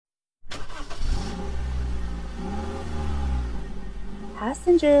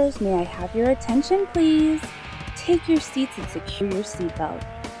Passengers, may I have your attention, please? Take your seats and secure your seatbelt.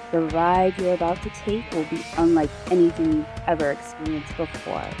 The ride you're about to take will be unlike anything you've ever experienced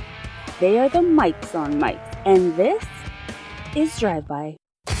before. They are the mics on mics, and this is Drive-By.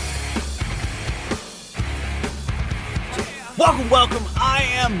 Welcome. I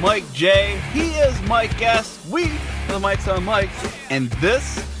am Mike J. He is Mike S. We are the Mics on Mics, and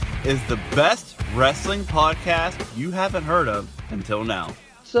this is the best wrestling podcast you haven't heard of until now.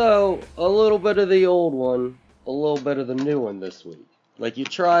 So, a little bit of the old one, a little bit of the new one this week. Like, you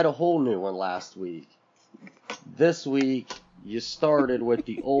tried a whole new one last week. This week, you started with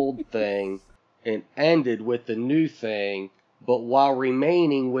the old thing and ended with the new thing, but while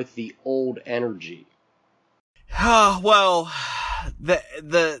remaining with the old energy. Well, the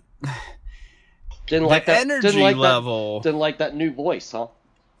energy level. Didn't like that new voice, huh?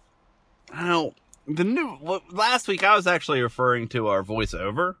 Last week I was actually referring to our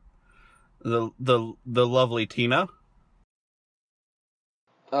voiceover, the lovely Tina.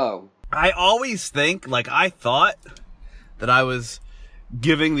 Oh. I always think, I thought that I was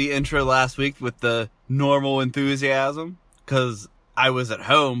giving the intro last week with the normal enthusiasm, because I was at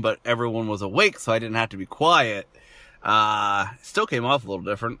home, but everyone was awake, so I didn't have to be quiet. Still came off a little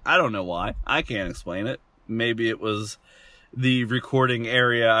different. I don't know why. I can't explain it. Maybe it was the recording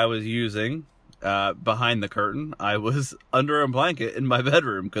area I was using, behind the curtain. I was under a blanket in my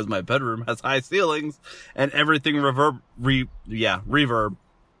bedroom, because my bedroom has high ceilings, and everything reverb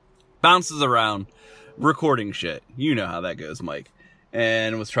bounces around, recording shit. You know how that goes, Mike.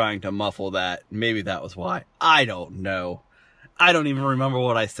 And was trying to muffle that. Maybe that was why. I don't know. I don't even remember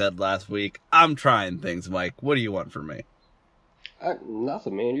what I said last week. I'm trying things, Mike. What do you want from me?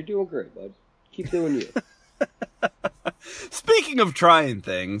 Nothing, man. You're doing great, bud. Keep doing you. Speaking of trying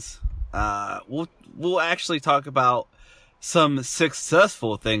things, we'll actually talk about some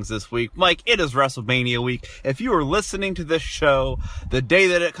successful things this week. Mike, it is WrestleMania week. If you are listening to this show the day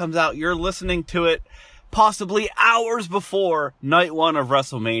that it comes out, you're listening to it possibly hours before night one of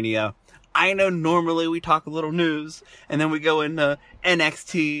WrestleMania. I know normally we talk a little news, and then we go into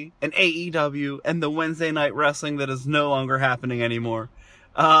NXT and AEW and the Wednesday night wrestling that is no longer happening anymore.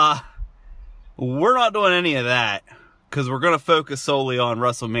 We're not doing any of that, because we're going to focus solely on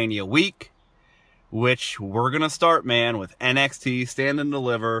WrestleMania week, which we're going to start, man, with NXT, Stand and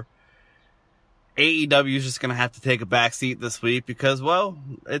Deliver. AEW is just going to have to take a back seat this week because, well,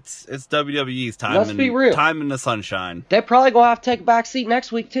 it's WWE's time. Let's be real. Time in the sunshine. They're probably going to have to take a back seat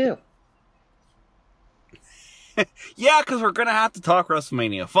next week, too. Yeah, because we're going to have to talk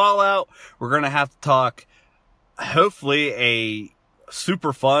WrestleMania Fallout. We're going to have to talk, hopefully, a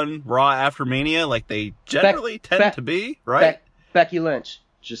super fun Raw after Mania, like they generally tend to be, right? Becky Lynch.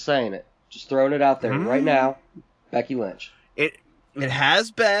 Just saying it. Just throwing it out there right now. Becky Lynch. It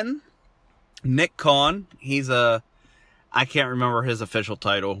has been Nick Khan. He's I can't remember his official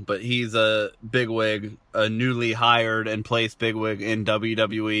title, but he's a bigwig, a newly hired and placed bigwig in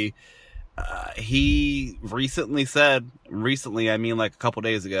WWE. He recently said, I mean like a couple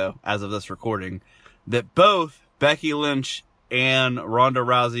days ago, as of this recording, that both Becky Lynch and Ronda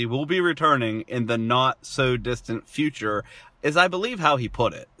Rousey will be returning in the not so distant future, is I believe how he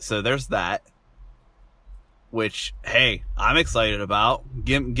put it. So there's that, which, hey, I'm excited about.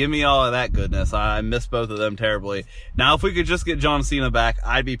 Give me all of that goodness. I miss both of them terribly. Now, if we could just get John Cena back,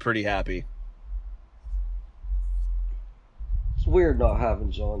 I'd be pretty happy. It's weird not having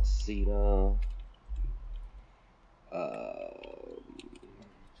John Cena.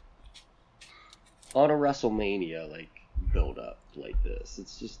 On a WrestleMania, build up like this.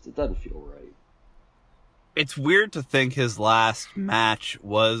 It doesn't feel right. It's weird to think his last match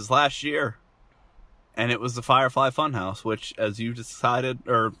was last year. And it was the Firefly Funhouse, which, as you decided,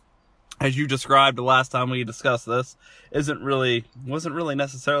 or as you described the last time we discussed this, wasn't really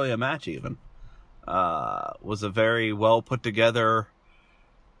necessarily a match even. Was a very well put together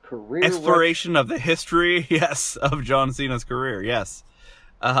career exploration of the history, yes, of John Cena's career, yes.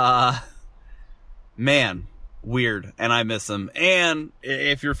 Man, weird, and I miss him. And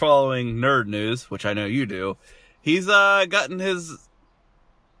if you're following nerd news, which I know you do, he's gotten his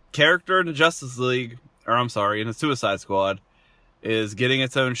character in the Justice League, in the Suicide Squad, is getting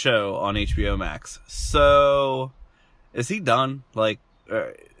its own show on HBO Max. So, is he done?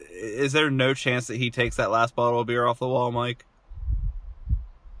 Is there no chance that he takes that last bottle of beer off the wall, Mike?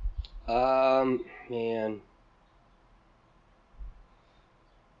 Man.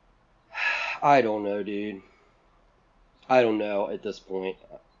 I don't know, dude. I don't know at this point.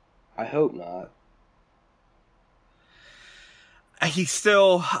 I hope not.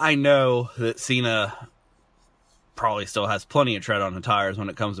 I know that Cena probably still has plenty of tread on the tires when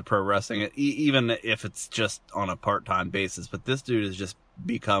it comes to pro wrestling, even if it's just on a part-time basis. But this dude is just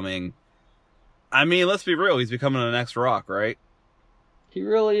becoming, I mean, let's be real, he's becoming the next Rock, right? He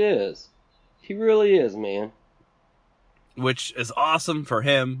really is. He really is, man. Which is awesome for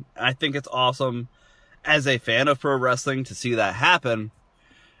him. I think it's awesome as a fan of pro wrestling to see that happen.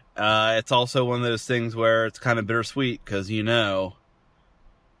 It's also one of those things where it's kind of bittersweet because, you know,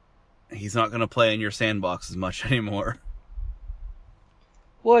 he's not going to play in your sandbox as much anymore.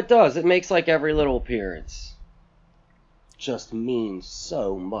 Well, it does. It makes like every little appearance just means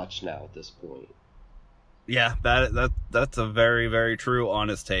so much now at this point. Yeah, that's a very, very true,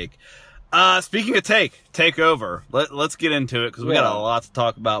 honest take. Speaking of takeover, let's get into it because we got a lot to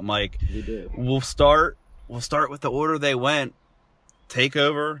talk about, Mike. We do. We'll start with the order they went.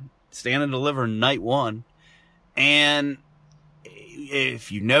 Takeover, Stand and Deliver, night 1, and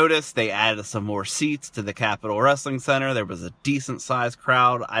if you notice, they added some more seats to the Capitol Wrestling Center. There was a decent sized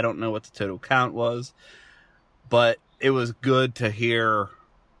crowd. I don't know what the total count was, but it was good to hear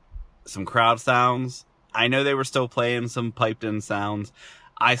some crowd sounds. I know they were still playing some piped in sounds.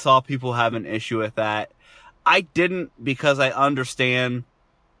 I saw people have an issue with that. I didn't, because I understand,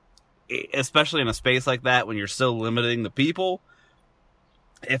 especially in a space like that, when you're still limiting the people,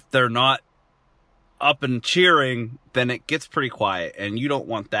 if they're not up and cheering, then it gets pretty quiet, and you don't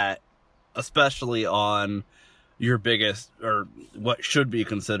want that, especially on your biggest, or what should be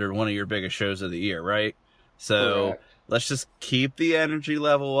considered one of your biggest shows of the year, right? So Correct. Let's just keep the energy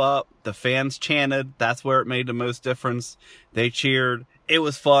level up. The fans chanted. That's where it made the most difference. They cheered. It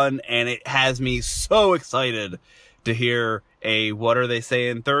was fun, and it has me so excited to hear what are they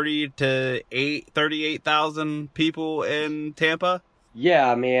saying, 38,000 people in Tampa?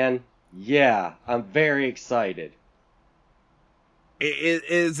 Yeah, man. Yeah, I'm very excited.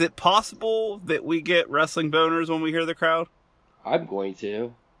 Is it possible that we get wrestling boners when we hear the crowd? I'm going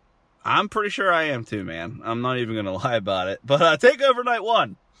to. I'm pretty sure I am too, man. I'm not even going to lie about it. But TakeOver Night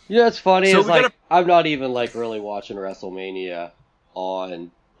 1. You know what's funny So is, we like, gotta- I'm not even, like, really watching WrestleMania on,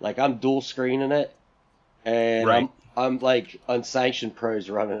 like, I'm dual screening it, and Right. I'm like, Unsanctioned Pros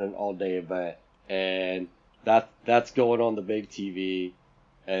running an all-day event, and that's going on the big TV,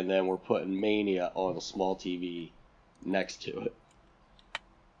 and then we're putting Mania on a small TV next to it.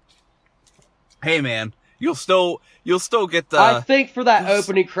 Hey, man. You'll still get the... I think for that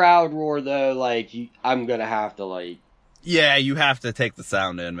opening crowd roar, though, like, I'm gonna have to, like, Yeah, you have to take the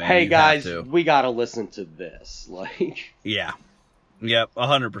sound in, man. hey You guys, have to. we gotta listen to this. Like, Yeah. Yep,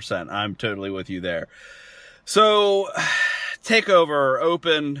 100%. I'm totally with you there. So, TakeOver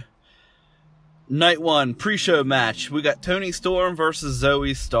opened night 1, pre-show match. We got Toni Storm versus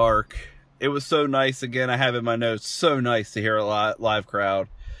Zoe Stark. It was so nice. Again, I have in my notes, so nice to hear a live crowd.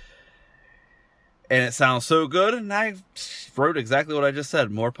 And it sounds so good, and I wrote exactly what I just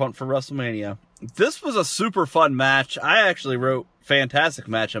said. More pumped for WrestleMania. This was a super fun match. I actually wrote fantastic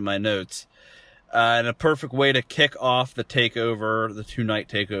match in my notes. And a perfect way to kick off the TakeOver, the 2-night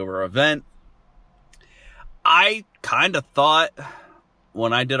TakeOver event. I kind of thought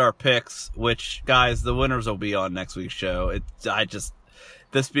when I did our picks, which, guys, the winners will be on next week's show.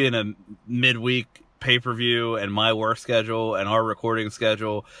 This being a midweek pay-per-view and my work schedule and our recording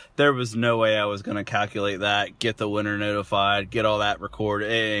schedule, there was no way I was going to calculate that, get the winner notified, get all that recorded.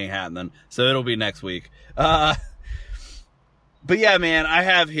 It ain't happening. So it'll be next week. But yeah, man, I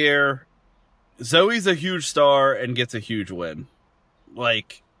have here Zoe's a huge star and gets a huge win.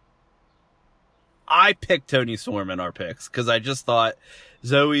 Like, I picked Toni Storm in our picks because I just thought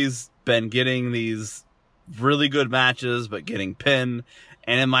Zoe's been getting these really good matches, but getting pinned.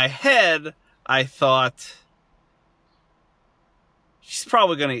 And in my head, I thought she's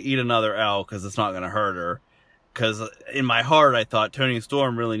probably going to eat another L because it's not going to hurt her. Because in my heart, I thought Toni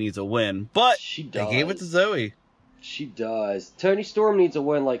Storm really needs a win. But she they does. gave it to Zoe. She does. Toni Storm needs a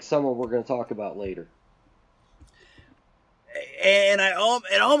win, like someone we're going to talk about later. And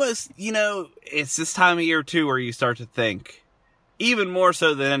it almost, you know, it's this time of year too where you start to think, even more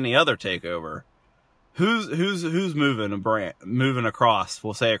so than any other TakeOver, who's moving across?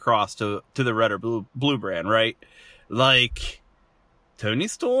 We'll say across to the red or blue brand, right? Like Toni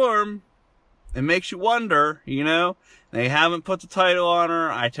Storm. It makes you wonder, you know. They haven't put the title on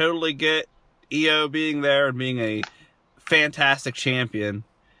her. I totally get EO being there and being a fantastic champion,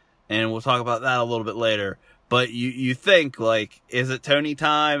 and we'll talk about that a little bit later. But you think, like, is it Toni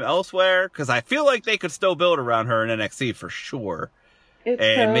time elsewhere? Because I feel like they could still build around her in NXT for sure.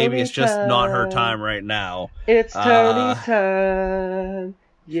 And maybe it's just not her time right now. It's Toni time.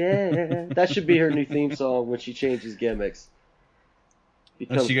 Yeah. That should be her new theme song when she changes gimmicks.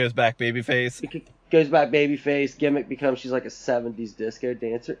 And she goes back babyface. Goes back babyface. Gimmick becomes she's like a 70s disco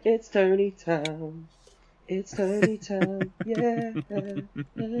dancer. It's Tony time. It's Tony time. Yeah.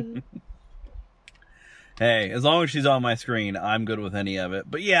 Hey, as long as she's on my screen, I'm good with any of it.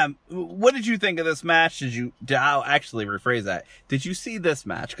 But yeah, what did you think of this match? I'll actually rephrase that. Did you see this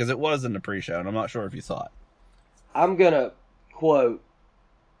match? Because it was in the pre-show, and I'm not sure if you saw it. I'm going to quote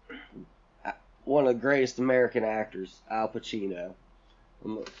one of the greatest American actors, Al Pacino.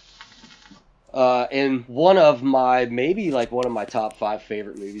 In one of my top 5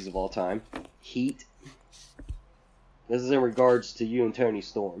 favorite movies of all time, Heat. This is in regards to you and Tony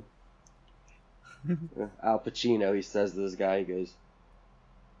Storm. Al Pacino, he says to this guy, he goes,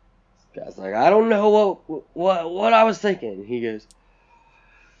 this guy's like, I don't know what I was thinking. He goes,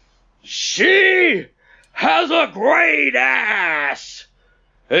 she has a great ass,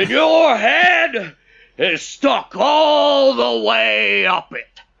 and your head is stuck all the way up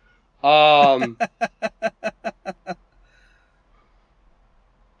it.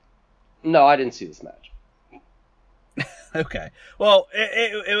 No, I didn't see this match. Okay. Well,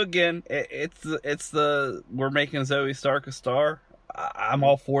 it's we're making Zoe Stark a star. I'm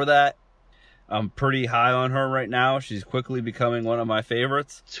all for that. I'm pretty high on her right now. She's quickly becoming one of my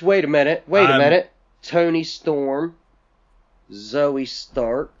favorites. Wait a minute. Tony Storm, Zoe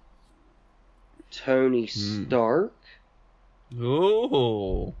Stark, Tony Stark.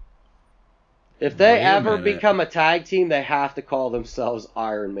 Ooh. If they ever become a tag team, they have to call themselves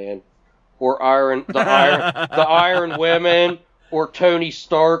Iron Man. Or the Iron Women, or Tony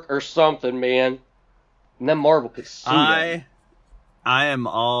Stark, or something, man. And then Marvel could sue them. I am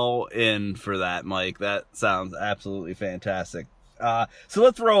all in for that, Mike. That sounds absolutely fantastic. So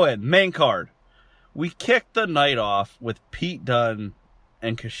let's throw in main card. We kicked the night off with Pete Dunne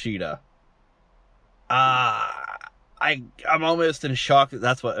and Kushida. I'm almost in shock that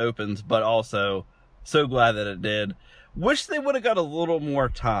that's what opens, but also so glad that it did. Wish they would have got a little more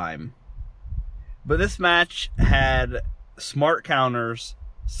time. But this match had smart counters,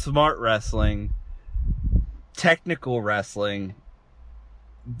 smart wrestling, technical wrestling.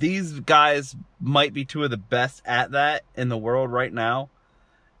 These guys might be 2 of the best at that in the world right now.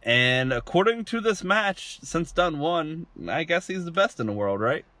 And according to this match, since Dunne won, I guess he's the best in the world,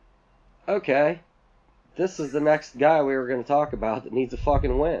 right? Okay. This is the next guy we were going to talk about that needs a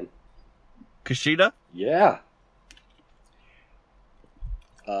fucking win. Kushida? Yeah.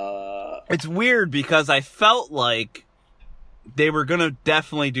 It's weird because I felt like they were going to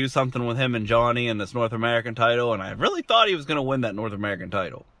definitely do something with him and Johnny in this North American title, and I really thought he was going to win that North American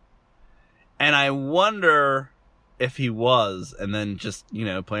title. And I wonder if he was, and then just,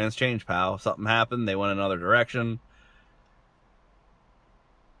 plans change, pal. Something happened, they went another direction.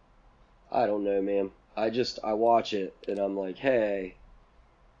 I don't know, man. I watch it, and I'm like, hey,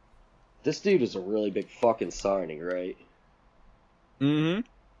 this dude is a really big fucking signing, right? Mm-hmm.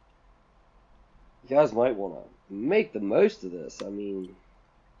 You guys might want to make the most of this. I mean,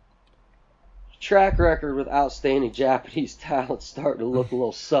 track record with outstanding Japanese talent starting to look a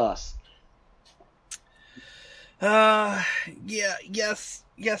little sus. Yes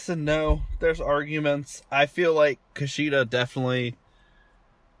and no. There's arguments. I feel like Kushida definitely,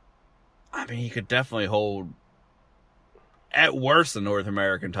 he could definitely hold, at worst, a North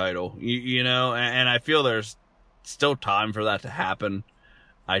American title. And I feel there's still time for that to happen.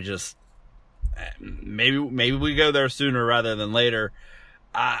 I just, maybe we go there sooner rather than later.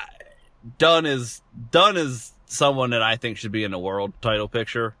 Dunne is someone that I think should be in the world title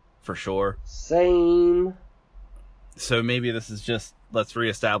picture for sure. Same. So maybe this is just, let's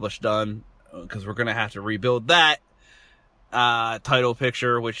reestablish Dunne, because we're gonna have to rebuild that title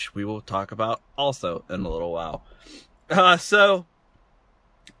picture, which we will talk about also in a little while. I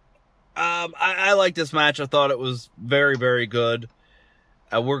like this match. I thought it was very, very good.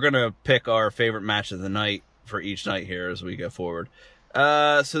 We're going to pick our favorite match of the night for each night here as we go forward.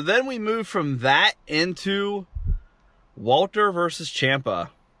 So then we move from that into Walter versus Ciampa.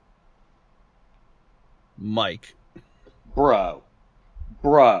 Mike. Bro.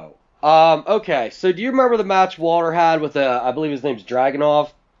 Okay, so do you remember the match Walter had with, I believe his name's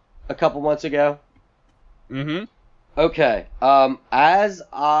Dragunov, a couple months ago? Mm-hmm. Okay, as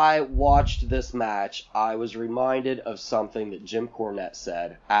I watched this match, I was reminded of something that Jim Cornette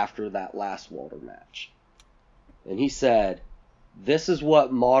said after that last Walter match. And he said, this is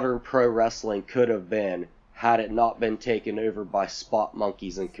what modern pro wrestling could have been had it not been taken over by spot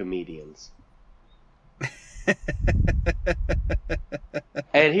monkeys and comedians.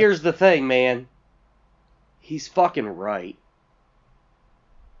 And here's the thing, man. He's fucking right.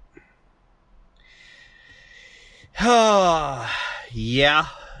 Yeah.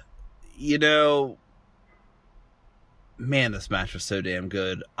 You know, man, this match was so damn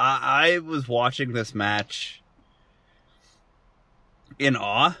good. I was watching this match in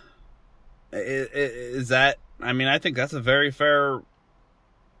awe. Is that, I mean, I think that's a very fair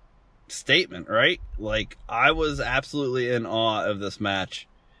statement, right? Like, I was absolutely in awe of this match.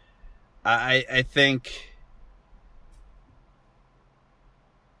 I think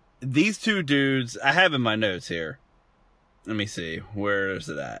these two dudes, I have in my notes here. Let me see. Where is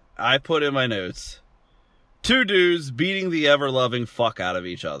it at? I put in my notes, two dudes beating the ever-loving fuck out of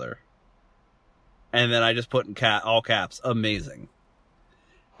each other. And then I just put in all caps, amazing.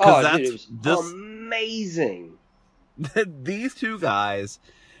 Oh, dude, it was amazing. These two guys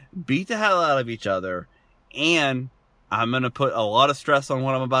beat the hell out of each other, and I'm going to put a lot of stress on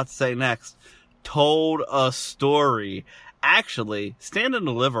what I'm about to say next, told a story. Actually, Stand and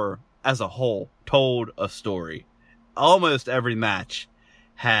Deliver as a whole told a story. Almost every match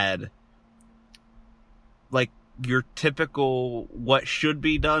had, like, your typical what should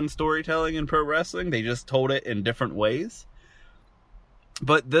be done storytelling in pro wrestling. They just told it in different ways.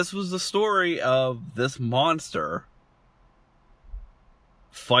 But this was the story of this monster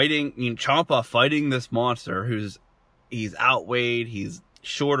fighting, Ciampa fighting this monster he's outweighed, he's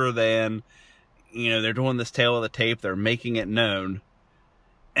shorter than, they're doing this tail of the tape, they're making it known.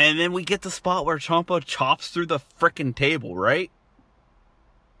 And then we get the spot where Ciampa chops through the frickin' table, right?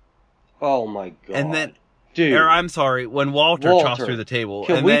 Oh my god. And then, dude, I'm sorry, when Walter chops through the table,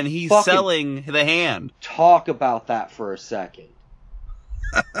 and then he's selling the hand. Talk about that for a second.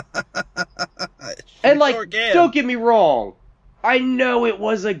 And like, sure don't get me wrong, I know it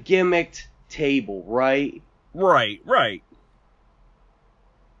was a gimmicked table, right? Right.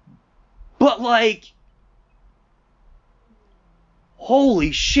 But like,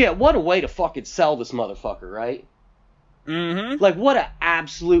 holy shit, what a way to fucking sell this motherfucker, right? Mm-hmm. Like, what an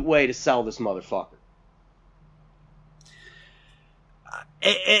absolute way to sell this motherfucker.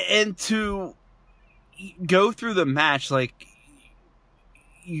 And to go through the match, like,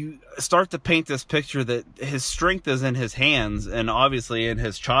 you start to paint this picture that his strength is in his hands, and obviously in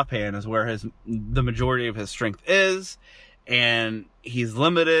his chop hand is where the majority of his strength is, and he's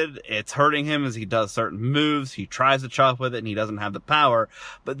limited. It's hurting him as he does certain moves. He tries to chop with it, and he doesn't have the power.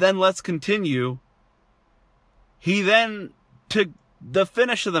 But then let's continue. He then, to the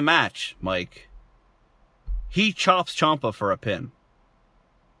finish of the match, Mike, he chops Ciampa for a pin.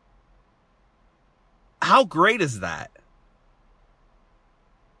 How great is that?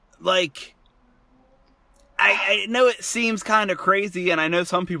 Like, I know it seems kind of crazy, and I know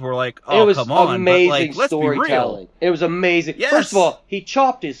some people are like, "Oh, come on!" But like, let's be real. It was amazing. Yes. First of all, he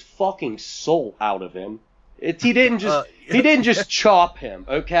chopped his fucking soul out of him. He didn't just chop him.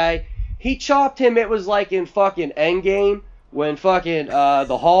 Okay, he chopped him. It was like in fucking Endgame when fucking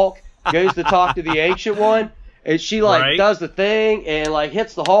the Hulk goes to talk to the Ancient One, and she like does the thing and like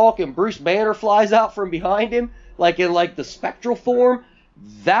hits the Hulk, and Bruce Banner flies out from behind him, like in like the spectral form.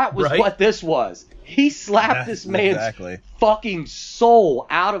 That was what this was. He slapped this man's fucking soul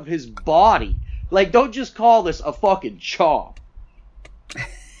out of his body. Like, don't just call this a fucking chop.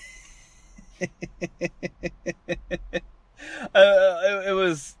 It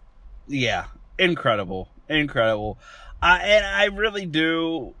was, incredible. And I really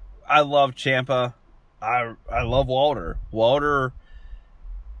do. I love Ciampa. I love Walter. Walter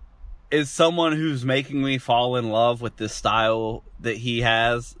is someone who's making me fall in love with this style that he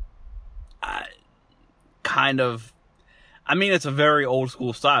has. It's a very old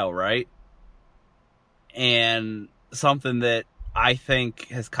school style, right? And something that I think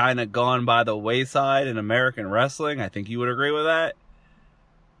has kind of gone by the wayside in American wrestling. I think you would agree with that.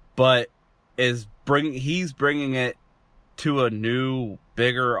 But he's bringing it to a new,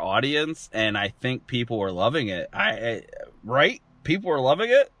 bigger audience, and I think people are loving it. Right? People are loving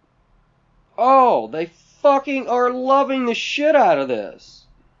it? Oh, they fucking are loving the shit out of this.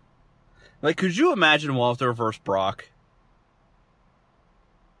 Like, could you imagine Walter versus Brock?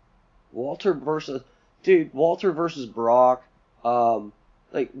 Walter versus Brock.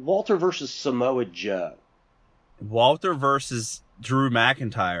 Walter versus Samoa Joe. Walter versus Drew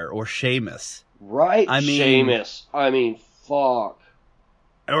McIntyre or Sheamus. Right? Sheamus. Fuck.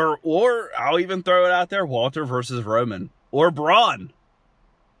 Or I'll even throw it out there, Walter versus Roman. Or Braun.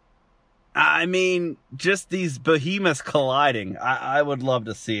 Just these behemoths colliding. I would love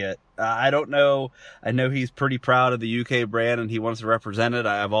to see it. I don't know. I know he's pretty proud of the UK brand and he wants to represent it.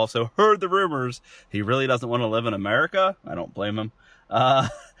 I've also heard the rumors he really doesn't want to live in America. I don't blame him.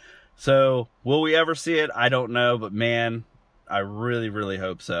 So will we ever see it? I don't know, but man, I really, really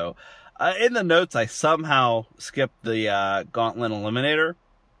hope so. In the notes, I somehow skipped the Gauntlet Eliminator.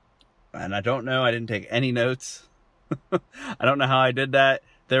 And I don't know, I didn't take any notes. I don't know how I did that.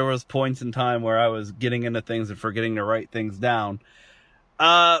 There was points in time where I was getting into things and forgetting to write things down.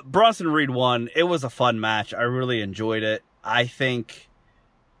 Bronson Reed won. It was a fun match. I really enjoyed it. I think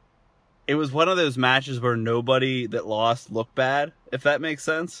it was one of those matches where nobody that lost looked bad, if that makes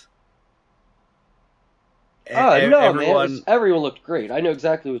sense. No, man. Everyone looked great. I know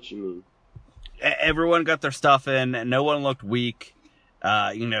exactly what you mean. Everyone got their stuff in, and no one looked weak.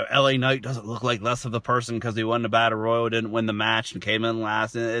 LA Knight doesn't look like less of a person because he won the Battle Royal, didn't win the match, and came in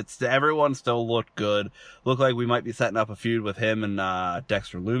last. And everyone still looked good. Looked like we might be setting up a feud with him and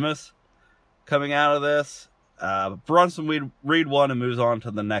Dexter Lumis coming out of this. Bronson Reed won and moves on to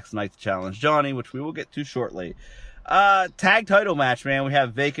the next night to challenge Johnny, which we will get to shortly. Tag title match, man. We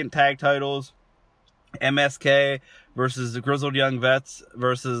have vacant tag titles. MSK versus the Grizzled Young Vets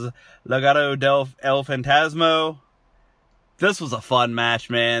versus Legado del El Fantasma. This was a fun match,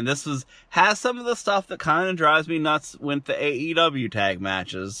 man. Has some of the stuff that kind of drives me nuts with the AEW tag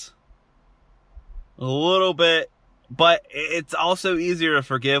matches. A little bit, but it's also easier to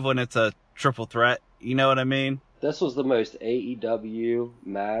forgive when it's a triple threat. You know what I mean? This was the most AEW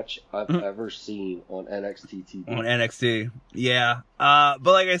match I've ever seen on NXT TV. On NXT, yeah. But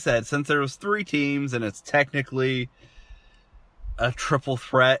like I said, since there was 3 teams and it's technically a triple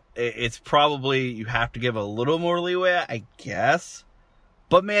threat, it's probably, you have to give a little more leeway, I guess.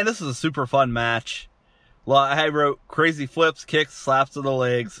 But man, this was a super fun match. I wrote crazy flips, kicks, slaps to the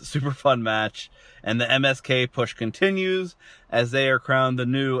legs, super fun match. And the MSK push continues as they are crowned the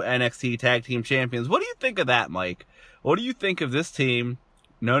new NXT Tag Team Champions. What do you think of that, Mike? What do you think of this team,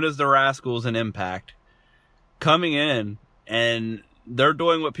 known as the Rascals in Impact, coming in and they're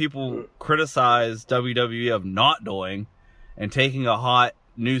doing what people criticize WWE of not doing, and taking a hot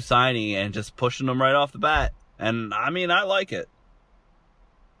new signing and just pushing them right off the bat? And I mean, I like it.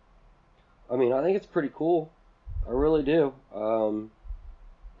 I mean, I think it's pretty cool. I really do.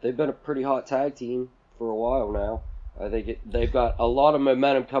 They've been a pretty hot tag team for a while now. I think they've got a lot of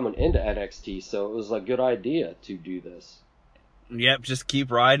momentum coming into NXT, so it was a good idea to do this. Yep, just keep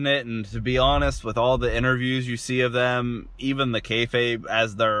riding it. And to be honest, with all the interviews you see of them, even the kayfabe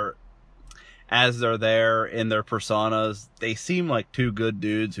as they're there in their personas, they seem like 2 good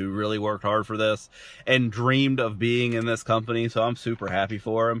dudes who really worked hard for this and dreamed of being in this company. So I'm super happy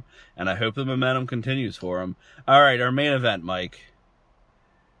for them, and I hope the momentum continues for them. All right, our main event, Mike.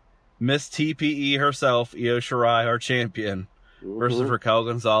 Miss TPE herself, Io Shirai, our champion, versus Raquel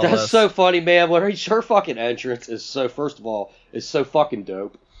Gonzalez. That's so funny, man. Her fucking entrance is so, first of all, is so fucking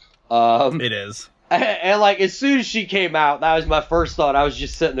dope. It is. And like, as soon as she came out, that was my first thought. I was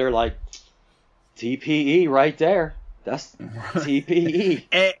just sitting there like, TPE right there. That's TPE.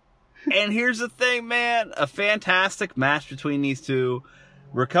 And here's the thing, man. A fantastic match between these two.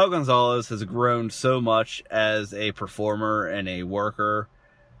 Raquel Gonzalez has grown so much as a performer and a worker.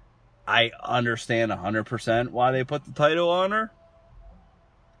 I understand 100% why they put the title on her.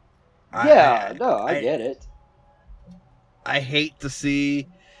 I get it. I hate to see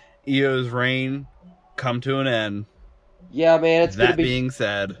Io's reign come to an end. Yeah, man, it's going to be being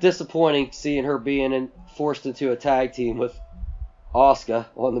said, disappointing seeing her being forced into a tag team with Asuka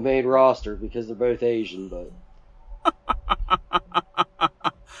on the main roster because they're both Asian, but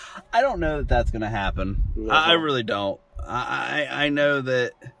I don't know that that's going to happen. I really don't. I know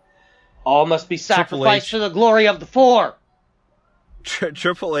that all must be sacrificed for the glory of the 4.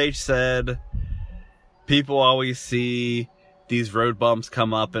 Triple H said people always see these road bumps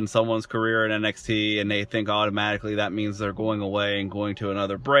come up in someone's career in NXT and they think automatically that means they're going away and going to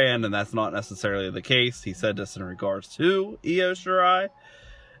another brand, and that's not necessarily the case. He said this in regards to Io Shirai,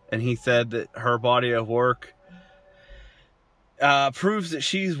 and he said that her body of work proves that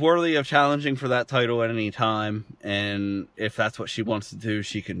she's worthy of challenging for that title at any time, and if that's what she wants to do,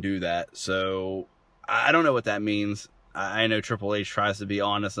 she can do that. So I don't know what that means. I know Triple H tries to be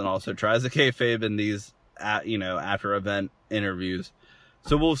honest and also tries to kayfabe in these after event interviews.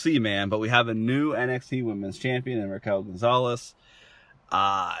 So we'll see, man. But we have a new NXT Women's Champion in Raquel Gonzalez.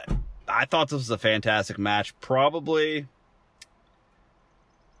 I thought this was a fantastic match. Probably,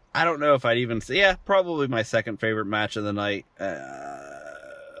 I don't know if I'd even say, probably my second favorite match of the night.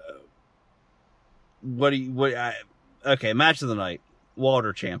 Okay, match of the night.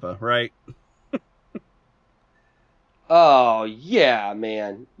 Walter Ciampa, right? Oh, yeah,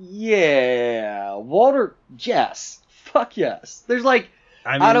 man. Yeah. Walter, yes. Fuck yes. There's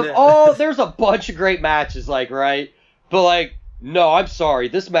there's a bunch of great matches, right? But no, I'm sorry.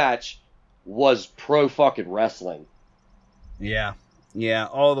 This match was pro fucking wrestling. Yeah. Yeah,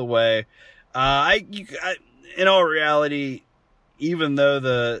 all the way. In all reality, even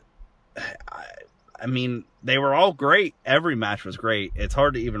though they were all great. Every match was great. It's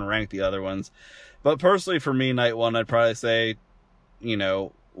hard to even rank the other ones. But personally, for me, night one, I'd probably say,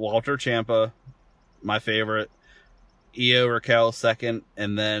 Walter Ciampa, my favorite. Io Raquel second,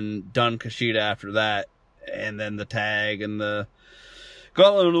 and then Dun Kushida after that. And then the tag and the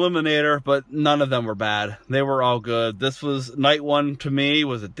Gauntlet Eliminator, but none of them were bad. They were all good. This was, night one to me,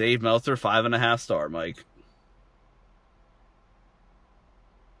 was a Dave Meltzer 5.5 star, Mike.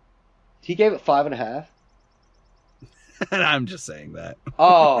 He gave it 5.5? And I'm just saying that.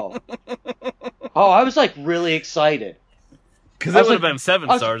 Oh, I was like really excited. Because it would have been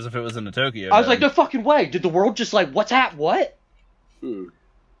 7 stars if it was in the Tokyo Dome. I was like, no fucking way. Did the world just like, what's that? What?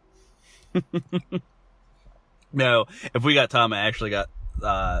 No, if we got time, I actually got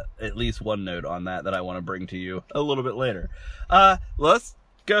at least one note on that I want to bring to you a little bit later. Let's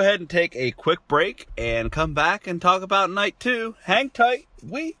go ahead and take a quick break and come back and talk about night 2. Hang tight.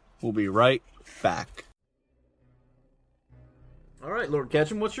 We will be right back. All right, Lord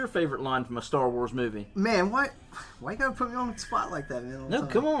Ketchum, what's your favorite line from a Star Wars movie? Man, why you gotta put me on the spot like that, man? No,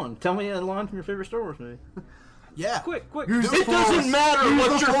 come on. Tell me a line from your favorite Star Wars movie. Yeah. Quick. It doesn't matter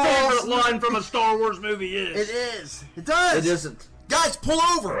what your favorite line from a Star Wars movie is. It is. It does. It isn't. Guys, pull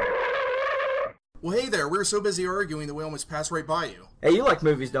over! Well, hey there. We were so busy arguing that we almost passed right by you. Hey, you like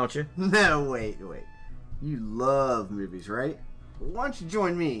movies, don't you? No, wait. You love movies, right? Why don't you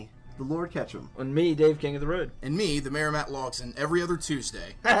join me, the Lord Ketchum? And me, Dave King of the Road. And me, the Mayor Matt Logson, every other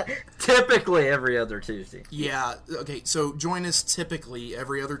Tuesday. Typically every other Tuesday. Yeah, okay, so join us typically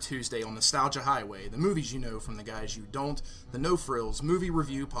every other Tuesday on Nostalgia Highway, the movies you know from the guys you don't, the No Frills Movie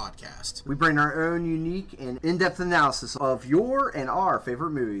Review Podcast. We bring our own unique and in-depth analysis of your and our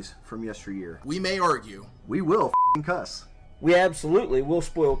favorite movies from yesteryear. We may argue. We will f***ing cuss. We absolutely will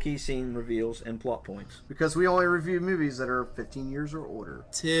spoil key scene reveals and plot points. Because we only review movies that are 15 years or older.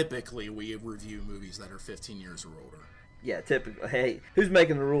 Typically, we review movies that are 15 years or older. Yeah, typically. Hey, who's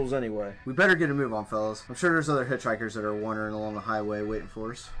making the rules anyway? We better get a move on, fellas. I'm sure there's other hitchhikers that are wandering along the highway waiting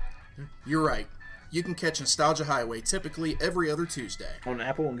for us. You're right. You can catch Nostalgia Highway typically every other Tuesday. On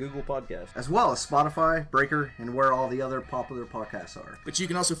Apple and Google Podcasts. As well as Spotify, Breaker, and where all the other popular podcasts are. But you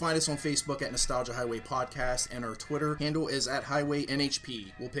can also find us on Facebook at Nostalgia Highway Podcast, and our Twitter handle is at Highway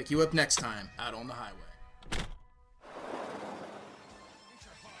NHP. We'll pick you up next time out on the highway.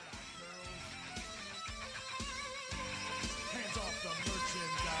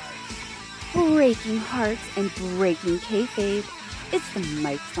 Breaking hearts and breaking kayfabe. It's the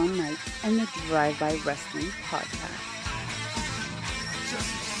Mics on Nights and the Drive-By Wrestling Podcast.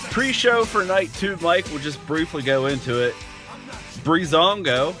 Pre-show for night 2, Mike, we'll just briefly go into it.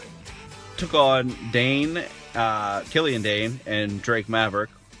 Breezango took on Killian Dane and Drake Maverick.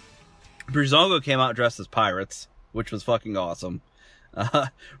 Breezango came out dressed as pirates, which was fucking awesome.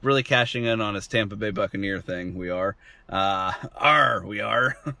 Really cashing in on his Tampa Bay Buccaneer thing, we are. We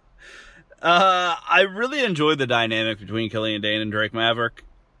are. I really enjoyed the dynamic between Killian Dane and Drake Maverick.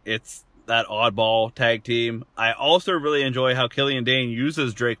 It's that oddball tag team. I also really enjoy how Killian Dane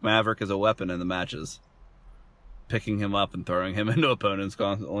uses Drake Maverick as a weapon in the matches. Picking him up and throwing him into opponents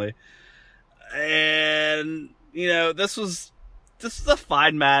constantly. And, this was a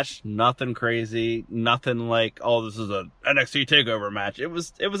fine match. Nothing crazy. Nothing like, oh, this is a NXT TakeOver match. It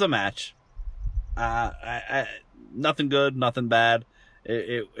was a match. Nothing good, nothing bad.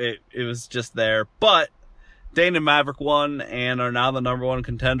 It was just there. But Dane and Maverick won and are now the number 1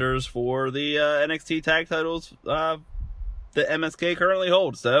 contenders for the NXT tag titles that MSK currently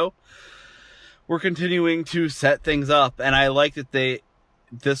holds. So we're continuing to set things up, and I like that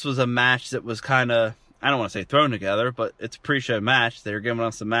this was a match that was kind of, I don't want to say thrown together, but it's a pre-show match. They're giving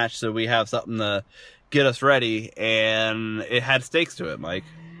us a match so we have something to get us ready, and it had stakes to it, Mike.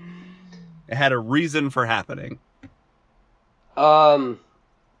 It had a reason for happening. I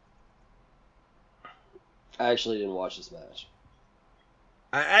actually didn't watch this match.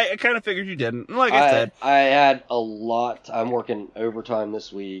 I kind of figured you didn't. Like I said, I had a lot. I'm working overtime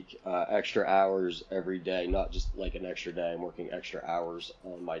this week, extra hours every day. Not just like an extra day. I'm working extra hours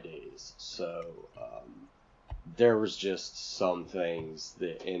on my days. So there was just some things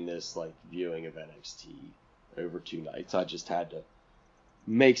that in this like viewing of NXT over 2 nights, I just had to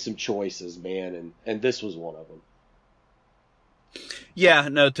make some choices, man, and this was one of them. Yeah,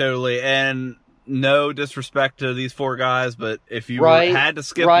 no, totally. And no disrespect to these 4 guys, but if you had to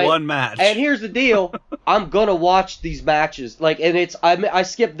skip one match. And here's the deal. I'm going to watch these matches. I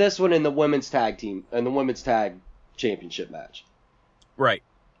skipped this one in the women's tag team, and the women's tag championship match. Right.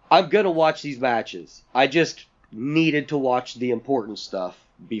 I'm going to watch these matches. I just needed to watch the important stuff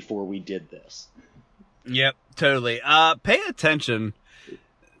before we did this. Yep, totally. Pay attention.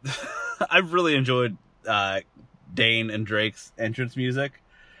 I've really enjoyed Dane and Drake's entrance music,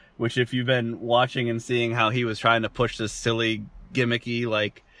 which if you've been watching and seeing how he was trying to push this silly, gimmicky,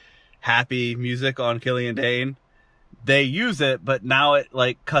 like, happy music on Killian Dane, they use it, but now it,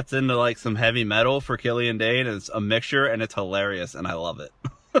 like, cuts into, like, some heavy metal for Killian Dane, and it's a mixture, and it's hilarious, and I love it.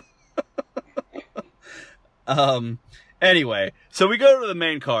 Anyway, so we go to the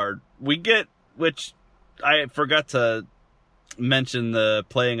main card. We get, which I forgot to mention, the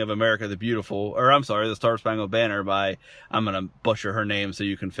playing of America the Beautiful, or I'm sorry, the Star Spangled Banner by, I'm gonna butcher her name so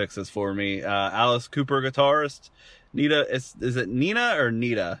you can fix this for me, Alice Cooper guitarist, Nita, is it Nina or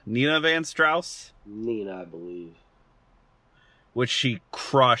Nita? Nina Van Strauss? Nina, I believe. Which she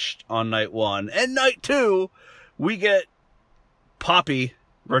crushed on night 1. And night 2, we get Poppy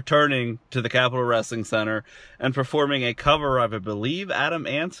returning to the Capitol Wrestling Center and performing a cover of, I believe, Adam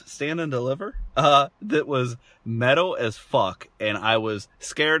Ant's Stand and Deliver, that was metal as fuck, and I was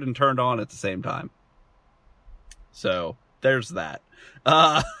scared and turned on at the same time. So, there's that.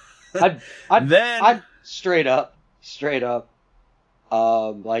 I'd straight up,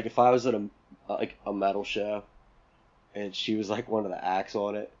 like if I was at a metal show, and she was like one of the acts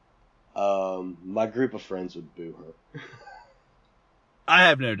on it, my group of friends would boo her. I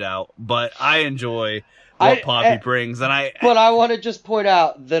have no doubt, but I enjoy what Poppy brings, But I want to just point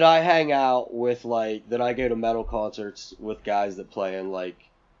out that I hang out with, like, that I go to metal concerts with guys that play in, like,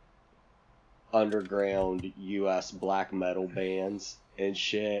 underground U.S. black metal bands and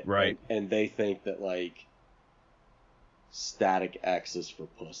shit. Right. And they think that, like, Static X is for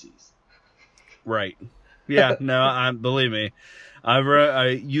pussies. Right. Yeah, no, believe me.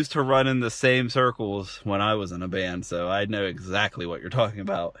 I used to run in the same circles when I was in a band, so I know exactly what you're talking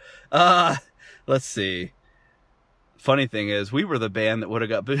about. Let's see. Funny thing is, we were the band that would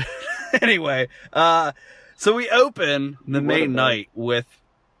have got booed. Anyway, so we open the main night with,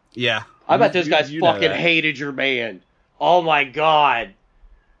 yeah. I bet those guys fucking hated your band. Oh my god.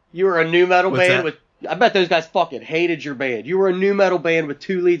 You were a new metal band with... I bet those guys fucking hated your band. You were a new metal band with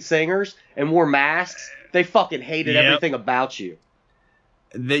 2 lead singers and wore masks. They fucking hated everything about you.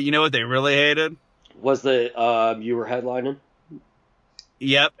 You know what they really hated? Was that you were headlining?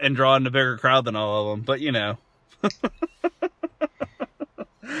 Yep, and drawing a bigger crowd than all of them. But, you know.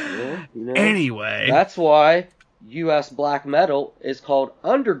 Yeah, anyway. That's why U.S. black metal is called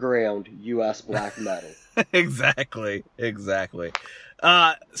underground U.S. black metal. Exactly.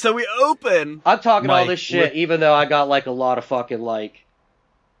 So we open... I'm talking all this shit, even though I got, like, a lot of fucking, like...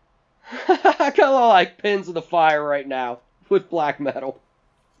 I got a lot of, like, pins in the fire right now with black metal.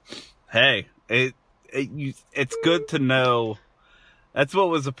 Hey, it's good to know. That's what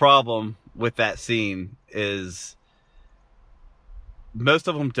was the problem with that scene, is most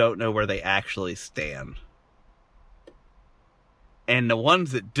of them don't know where they actually stand. And the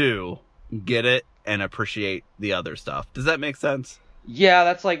ones that do get it and appreciate the other stuff. Does that make sense? Yeah,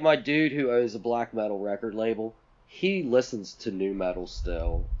 that's like my dude who owns a black metal record label. He listens to new metal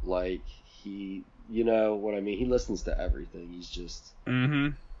still. Like, you know what I mean? He listens to everything. He's just...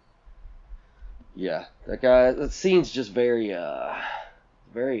 Mm-hmm. Yeah, that scene's just very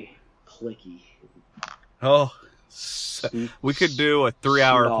clicky. Oh, we could do a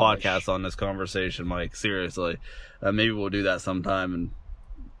 3-hour podcast on this conversation, Mike. Seriously. Maybe we'll do that sometime and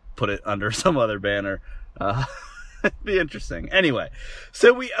put it under some other banner. It'd be interesting. Anyway,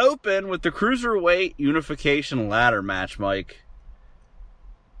 so we open with the Cruiserweight Unification Ladder match, Mike.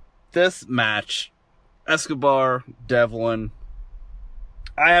 This match, Escobar, Devlin,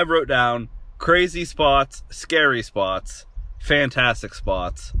 I have wrote down crazy spots, scary spots, fantastic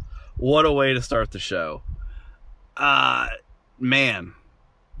spots. What a way to start the show. Man,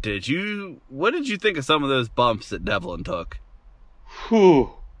 what did you think of some of those bumps that Devlin took? Whew,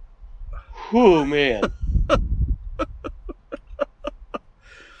 man.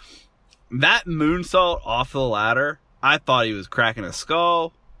 That moonsault off the ladder, I thought he was cracking his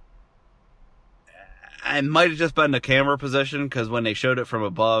skull. It might have just been the camera position, because when they showed it from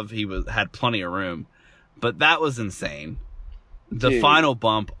above, he had plenty of room. But that was insane. The final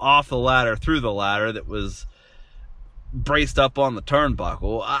bump off the ladder, through the ladder, that was braced up on the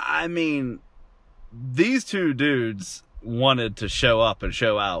turnbuckle. I mean, these two dudes wanted to show up and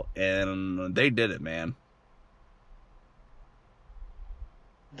show out, and they did it, man.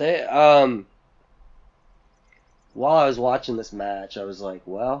 While I was watching this match, I was like,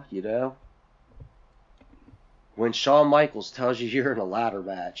 well, you know, when Shawn Michaels tells you you're in a ladder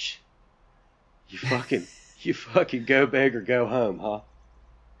match, you fucking go big or go home, huh?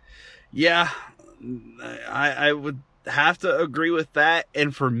 Yeah, I would have to agree with that.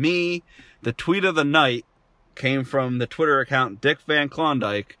 And for me, the tweet of the night came from the Twitter account Dick Van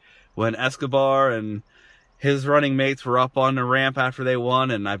Klondike when Escobar and his running mates were up on the ramp after they won,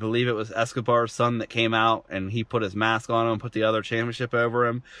 and I believe it was Escobar's son that came out, and he put his mask on him, put the other championship over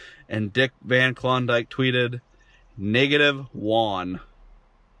him, and Dick Van Klondike tweeted, -Juan.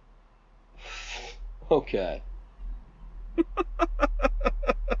 Okay.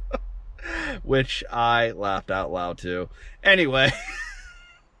 Which I laughed out loud to. Anyway.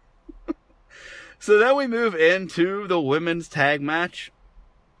 So then we move into the women's tag match.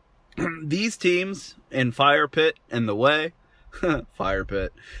 These teams in Fire Pit and The Way, Fire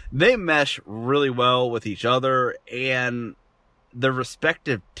Pit, they mesh really well with each other, and the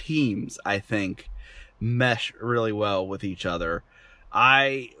respective teams, I think, mesh really well with each other.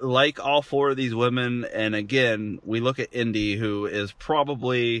 I like all four of these women, and again, we look at Indy, who is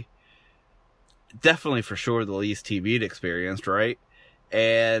probably, definitely for sure, the least TV experienced, right?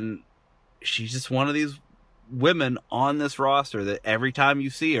 And she's just one of these women on this roster that every time you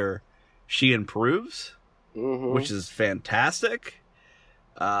see her, she improves, which is fantastic.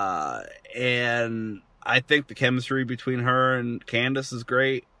 And I think the chemistry between her and Candice is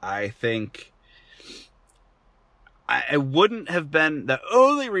great. I think I wouldn't have been, the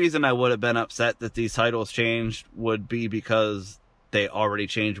only reason I would have been upset that these titles changed would be because they already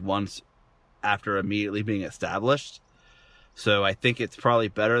changed once after immediately being established. So I think it's probably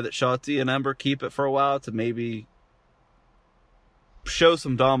better that Shotzi and Ember keep it for a while to maybe show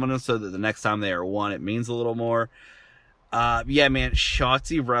some dominance so that the next time they are won, it means a little more. Yeah, man,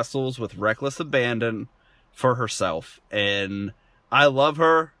 Shotzi wrestles with reckless abandon for herself. And I love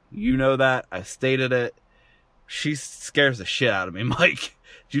her. You know that. I stated it. She scares the shit out of me, Mike.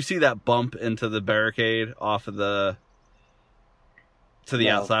 Did you see that bump into the barricade off of the... to the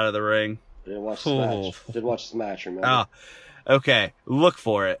outside of the ring? I didn't watch the match. Did watch the match, remember? Oh, okay. Look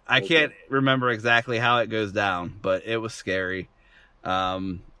for it. I can't remember exactly how it goes down, but it was scary.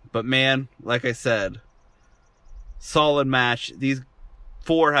 But man, like I said, solid match. These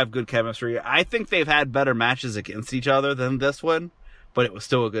four have good chemistry. I think they've had better matches against each other than this one, but it was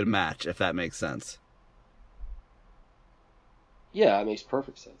still a good match, if that makes sense. Yeah, it makes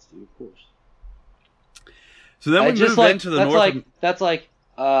perfect sense, dude, of course. So then we move into the North... That's like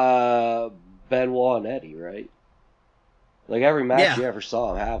Benoit and Eddie, right? Like, every match you ever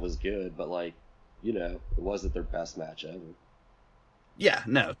saw them have was good, but, like, you know, it wasn't their best match ever. Yeah,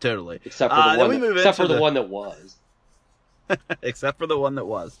 no, totally. Except for the one that was. Except for the one that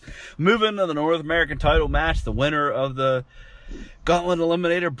was. Moving to the North American title match, the winner of the Gauntlet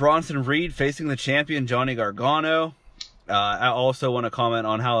Eliminator, Bronson Reed, facing the champion, Johnny Gargano. I also want to comment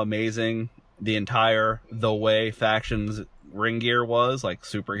on how amazing the entire The Way faction's ring gear was, like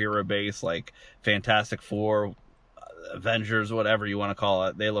superhero base, like Fantastic Four, Avengers, whatever you want to call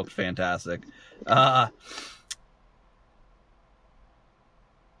it. They looked fantastic.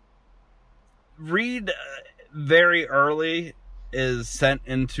 Reed, very early, is sent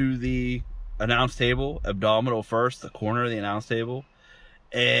into the announce table, abdominal first, the corner of the announce table.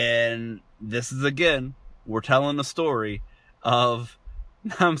 And this is, again, we're telling the story of,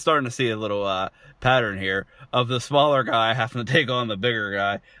 I'm starting to see a little pattern here, of the smaller guy having to take on the bigger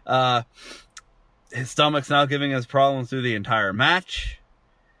guy. His stomach's now giving us problems through the entire match.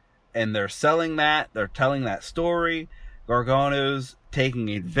 And they're selling that. They're telling that story. Gargano's taking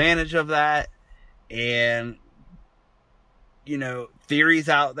advantage of that. And, you know, theories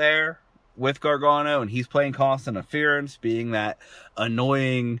out there with Gargano, and he's playing constant interference, being that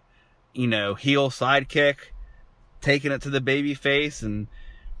annoying, you know, heel sidekick, taking it to the baby face, and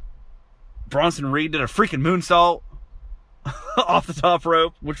Bronson Reed did a freaking moonsault off the top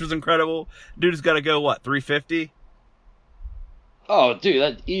rope, which was incredible. Dude has got to go, what, 350? Oh, dude,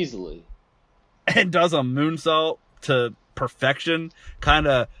 that easily. And does a moonsault to perfection. Kind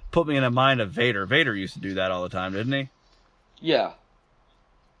of put me in the mind of Vader. Vader used to do that all the time, didn't he? Yeah.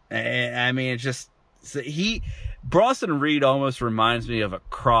 And I mean, it's just, Bronson Reed almost reminds me of a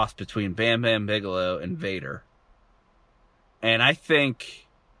cross between Bam Bam Bigelow and Vader. And I think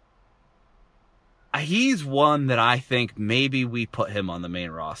he's one that I think maybe we put him on the main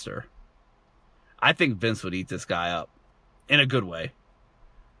roster. I think Vince would eat this guy up in a good way.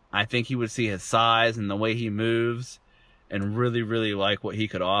 I think he would see his size and the way he moves and really, really like what he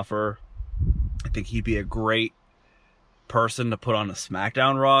could offer. I think he'd be a great person to put on a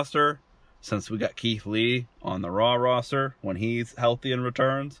SmackDown roster, since we got Keith Lee on the Raw roster when he's healthy and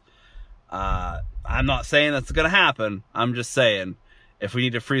returns. I'm not saying that's going to happen. I'm just saying, if we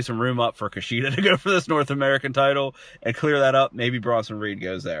need to free some room up for Kushida to go for this North American title and clear that up, maybe Bronson Reed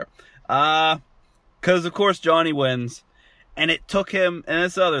goes there. Because, of course, Johnny wins. And it took him, and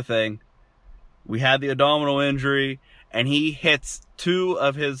that's the other thing, we had the abdominal injury, and he hits 2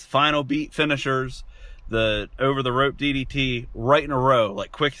 of his final beat finishers, the over-the-rope DDT, right in a row,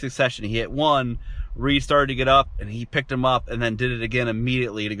 like quick succession. He hit 1, Reed started to get up, and he picked him up, and then did it again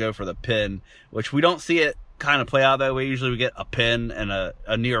immediately to go for the pin, which we don't see it kind of play out that way. Usually we get a pin and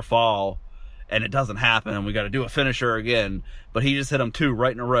a near fall, and it doesn't happen, and we got to do a finisher again. But he just hit them 2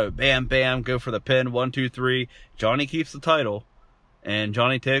 right in a row. Bam, bam, go for the pin, 1, 2, 3. Johnny keeps the title, and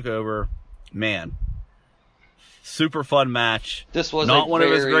Johnny Takeover, man, super fun match. This was not one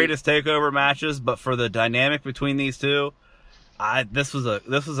of his greatest Takeover matches, but for the dynamic between these two, this was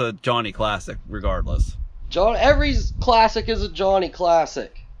a Johnny classic, regardless. Every classic is a Johnny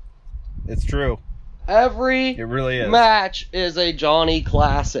classic. It's true. It really is. Match is a Johnny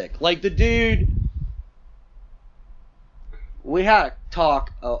classic. Like the dude, we had a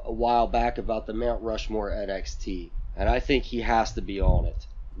talk a while back about the Mount Rushmore NXT, and I think he has to be on it.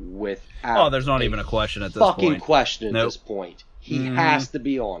 Without there's not even a question at this fucking point. Question at this point. He has to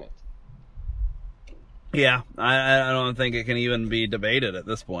be on it. Yeah, I don't think it can even be debated at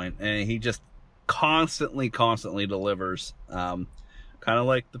this point. And he just constantly delivers. Kind of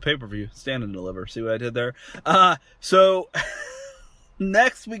like the pay-per-view, stand and deliver. See what I did there? So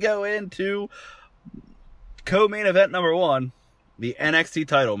next we go into co-main event number 1, the NXT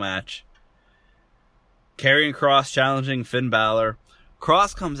title match. Karrion Kross challenging Finn Balor.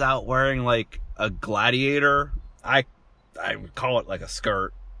 Kross comes out wearing like a gladiator. I would call it like a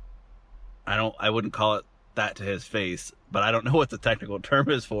skirt. I wouldn't call it that to his face, but I don't know what the technical term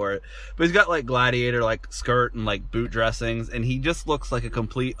is for it. But he's got like gladiator like skirt and like boot dressings, and he just looks like a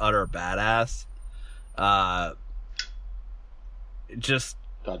complete utter badass. Just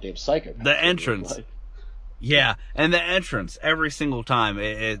goddamn psychopath. The entrance. Yeah, and the entrance every single time.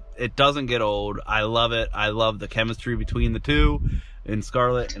 It doesn't get old. I love it. I love the chemistry between the two in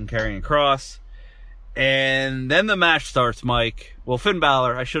Scarlett and Karrion Kross. And then the match starts, Mike. Well, Finn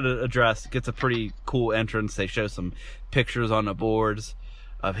Balor, I should have addressed, gets a pretty cool entrance. They show some pictures on the boards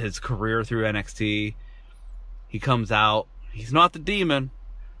of his career through NXT. He comes out. He's not the Demon,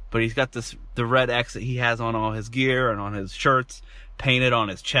 but he's got the red X that he has on all his gear and on his shirts, painted on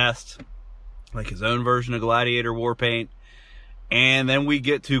his chest, like his own version of Gladiator war paint. And then we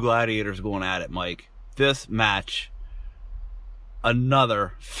get 2 gladiators going at it, Mike. This match,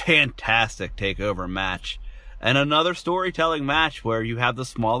 another fantastic takeover match, and another storytelling match where you have the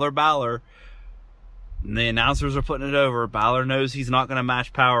smaller Balor, and the announcers are putting it over. Balor knows he's not going to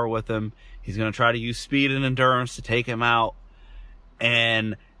match power with him. He's going to try to use speed and endurance to take him out.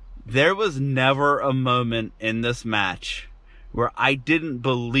 And there was never a moment in this match where I didn't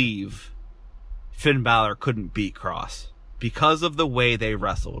believe Finn Balor couldn't beat Kross because of the way they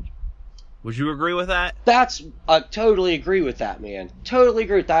wrestled. Would you agree with that? I totally agree with that, man. Totally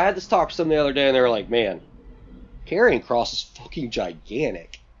agree with that. I had this talk with someone the other day, and they were like, man, Karrion Kross is fucking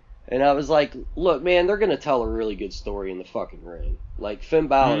gigantic. And I was like, look, man, they're going to tell a really good story in the fucking ring. Like, Finn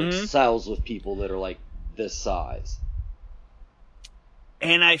Balor excels with people that are, like, this size.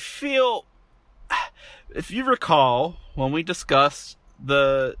 And I feel, if you recall, when we discussed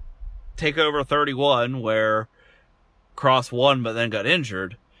the TakeOver 31, where Kross won but then got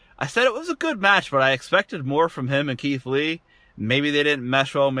injured, I said it was a good match, but I expected more from him and Keith Lee. Maybe they didn't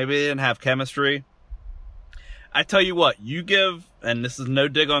mesh well. Maybe they didn't have chemistry. I tell you what, you give, and this is no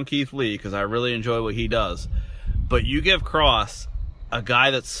dig on Keith Lee, because I really enjoy what he does, but you give Kross a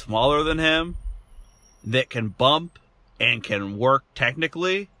guy that's smaller than him, that can bump and can work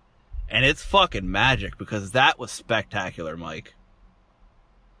technically, and it's fucking magic, because that was spectacular, Mike.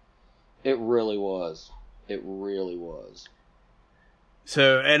 It really was. It really was.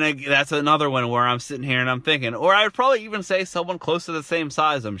 So, and that's another one where I'm sitting here and I'm thinking, or I would probably even say someone close to the same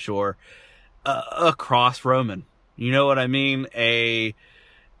size, I'm sure, a Kross Roman. You know what I mean? A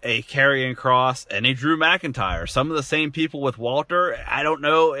Karrion Kross and a Drew McIntyre. Some of the same people with Walter. I don't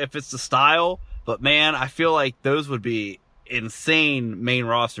know if it's the style, but man, I feel like those would be insane main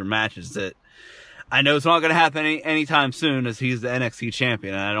roster matches that I know it's not going to happen anytime soon, as he's the NXT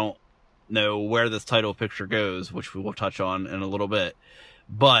champion, and I don't know where this title picture goes, which we will touch on in a little bit.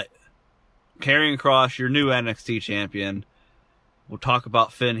 But Karrion Kross, your new NXT champion. We'll talk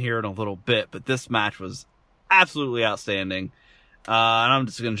about Finn here in a little bit, but this match was absolutely outstanding. And I'm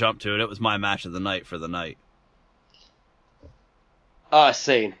just going to jump to it. It was my match of the night for the night.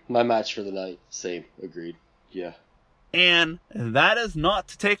 Same. My match for the night. Same. Agreed. Yeah. And that is not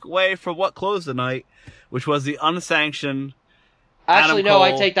to take away from what closed the night, which was the unsanctioned Actually, Adam no, Cole,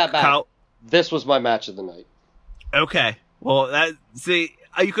 I take that back. This was my match of the night. Okay. Well,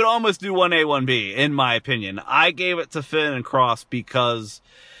 you could almost do 1A, 1B, in my opinion. I gave it to Finn and Cross because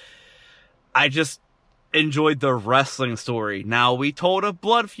I just enjoyed the wrestling story. Now, we told a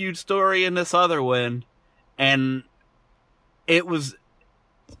blood feud story in this other one, and it was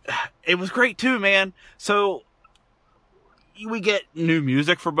great too, man. So, we get new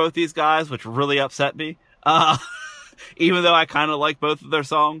music for both these guys, which really upset me. Even though I kind of like both of their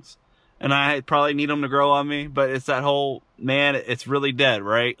songs. And I probably need them to grow on me, but it's that whole, man, it's really dead,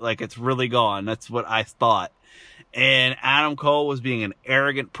 right? Like, it's really gone. That's what I thought. And Adam Cole was being an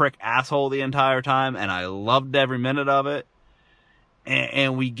arrogant prick asshole the entire time, and I loved every minute of it.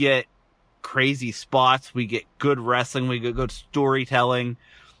 And we get crazy spots. We get good wrestling. We get good storytelling.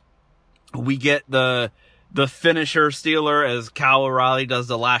 We get the finisher stealer as Kyle O'Reilly does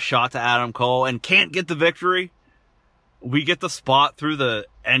the last shot to Adam Cole and can't get the victory. We get the spot through the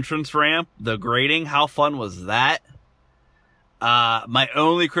entrance ramp, the grating. How fun was that? My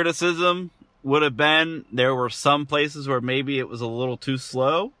only criticism would have been there were some places where maybe it was a little too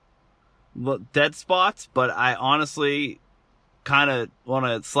slow, dead spots, but I honestly kind of want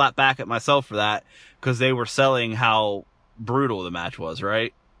to slap back at myself for that because they were selling how brutal the match was,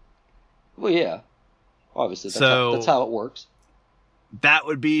 right? Well, yeah. Obviously, that's how it works. That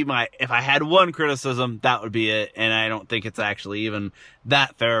would be if I had one criticism, that would be it. And I don't think it's actually even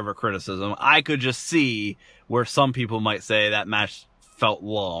that fair of a criticism. I could just see where some people might say that match felt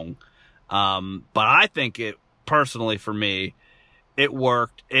long. But I think it, personally for me, it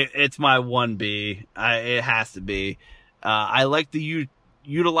worked. It's my 1B. It has to be. I like the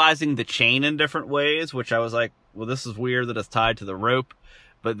utilizing the chain in different ways, which I was like, well, this is weird that it's tied to the rope.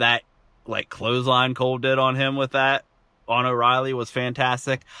 But that, like, clothesline Cole did on him with that, on O'Reilly, was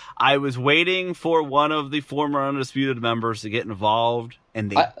fantastic. I was waiting for one of the former Undisputed members to get involved,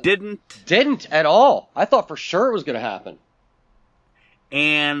 and they didn't. Didn't at all. I thought for sure it was going to happen.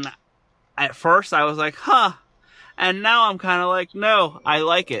 And at first I was like, huh. And now I'm kind of like, no, I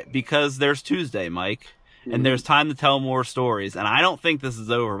like it because there's Tuesday, Mike. And there's time to tell more stories. And I don't think this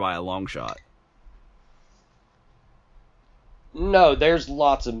is over by a long shot. No, there's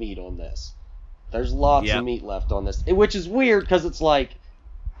lots of meat on this. There's lots of meat left on this. Which is weird because it's like,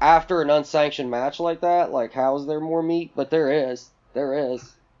 after an unsanctioned match like that, like, how is there more meat? But there is. There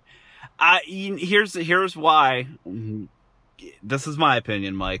is. Here's why. This is my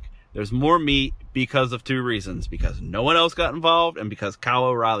opinion, Mike. There's more meat because of two reasons. Because no one else got involved and because Kyle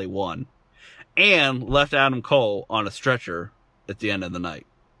O'Reilly won. And left Adam Cole on a stretcher at the end of the night.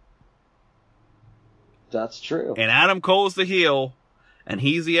 That's true. And Adam Cole's the heel, and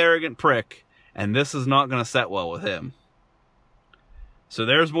he's the arrogant prick, and this is not going to set well with him. So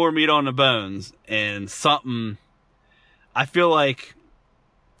there's more meat on the bones, and something, I feel like,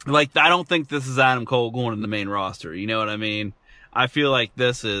 I don't think this is Adam Cole going to the main roster, you know what I mean? I feel like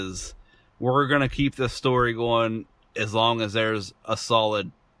this is, we're going to keep this story going as long as there's a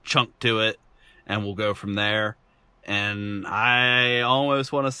solid chunk to it, and we'll go from there. And I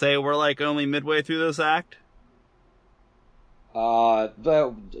almost want to say we're like only midway through this act.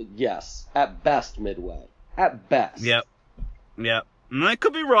 Yes. At best, midway. At best. Yep. And I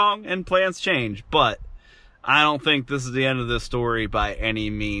could be wrong, and plans change, but I don't think this is the end of this story by any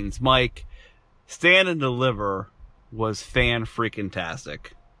means. Mike, Stand and Deliver was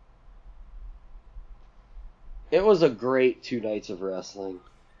fan-freaking-tastic. It was a great 2 nights of wrestling.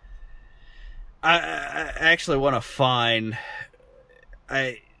 I actually want to find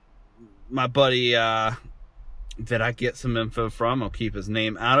my buddy that I get some info from. I'll keep his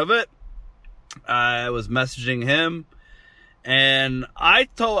name out of it. I was messaging him, and I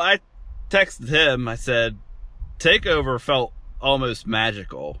texted him. I said, "Takeover felt almost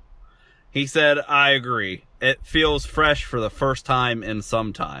magical." He said, "I agree. It feels fresh for the first time in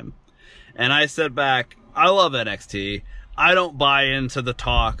some time." And I said back, "I love NXT. I don't buy into the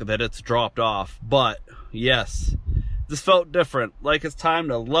talk that it's dropped off, but yes, this felt different, like it's time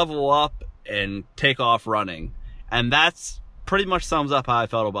to level up and take off running." And that's pretty much sums up how I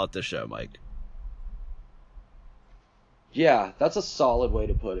felt about this show, Mike. Yeah, that's a solid way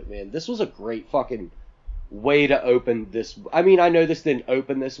to put it, man. This was a great fucking way to open this. I mean, I know this didn't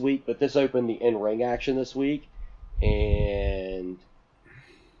open this week, but this opened the in-ring action this week. And,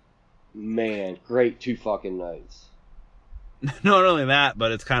 man, great 2 fucking nights. Not only that,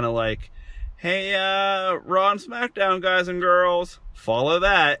 but it's kind of like, hey, Raw and SmackDown guys and girls, follow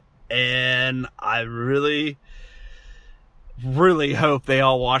that. And I really, really hope they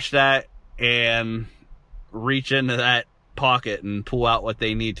all watch that and reach into that pocket and pull out what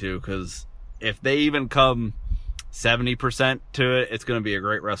they need to, because if they even come 70% to it, it's going to be a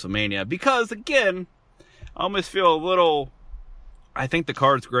great WrestleMania. Because, again, I almost feel a little I think the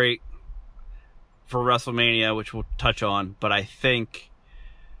card's great for WrestleMania, which we'll touch on, but I think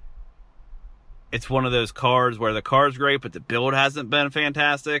it's one of those cards where the card's great, but the build hasn't been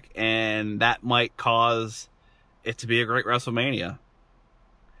fantastic, and that might cause it to be a great WrestleMania.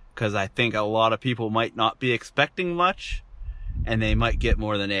 Because I think a lot of people might not be expecting much, and they might get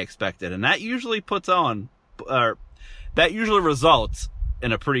more than they expected. And that usually that usually results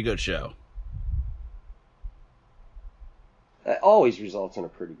in a pretty good show. That always results in a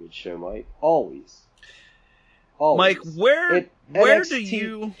pretty good show, Mike. Always. Mike, where NXT do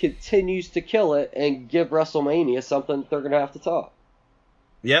you continues to kill it and give WrestleMania something they're gonna have to top?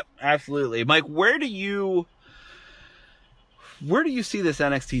 Yep, absolutely. Mike, where do you see this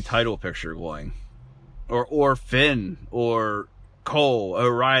NXT title picture going? Or Finn, or Cole,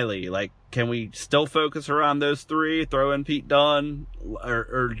 O'Reilly? Like, can we still focus around those three, throw in Pete Dunne?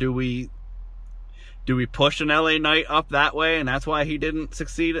 Or do we push an LA Knight up that way, and that's why he didn't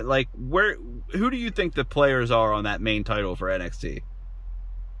succeed? Like, who do you think the players are on that main title for NXT?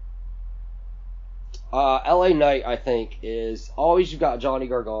 LA Knight, I think, is always, you've got Johnny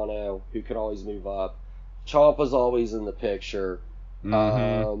Gargano, who can always move up. Ciampa's always in the picture.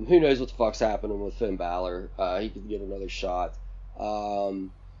 Mm-hmm. Who knows what the fuck's happening with Finn Balor? He could get another shot.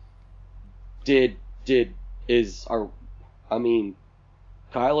 Kyle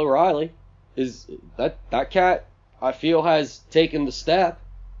O'Reilly is that cat, I feel, has taken the step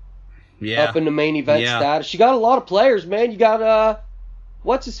up in the main event status. You got a lot of players, man. You got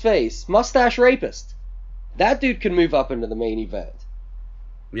what's his face, Mustache Rapist. That dude can move up into the main event.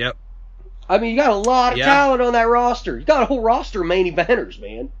 Yep. I mean, you got a lot of talent on that roster. You got a whole roster of main eventers,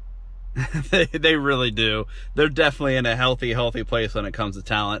 man. They really do. They're definitely in a healthy place when it comes to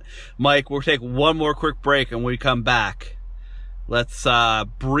talent. Mike, we'll take one more quick break, and when we come back, let's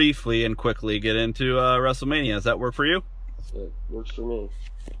briefly and quickly get into WrestleMania. Does that work for you? It works for me.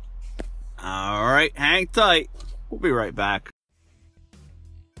 All right, hang tight. We'll be right back.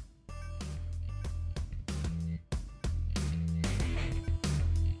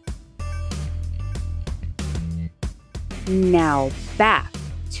 Now back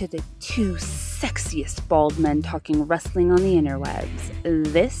to the two sexiest bald men talking wrestling on the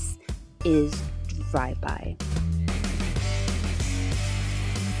interwebs. This is Drive-By.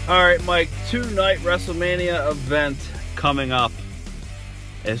 All right, Mike, two-night WrestleMania event coming up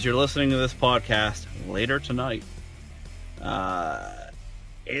as you're listening to this podcast later tonight.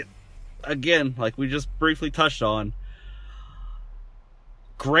 It, again, like we just briefly touched on,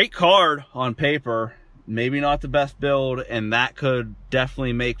 great card on paper. Maybe not the best build, and that could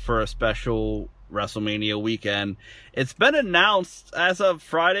definitely make for a special WrestleMania weekend. It's been announced as of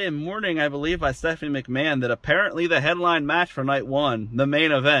Friday morning, I believe, by Stephanie McMahon, that apparently the headline match for night one, the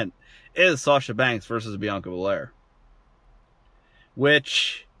main event, is Sasha Banks versus Bianca Belair.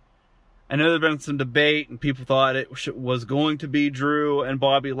 Which, I know there's been some debate, and people thought it was going to be Drew and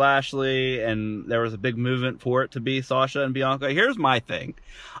Bobby Lashley, and there was a big movement for it to be Sasha and Bianca. Here's my thing.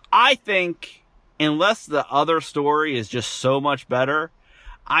 I think, unless the other story is just so much better,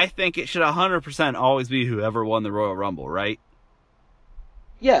 I think it should 100% always be whoever won the Royal Rumble, right?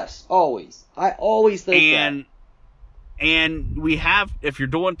 Yes, always. I always think that. And we have, if you're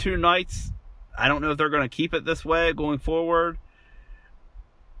doing two nights, I don't know if they're going to keep it this way going forward.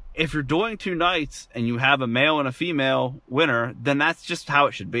 If you're doing two nights and you have a male and a female winner, then that's just how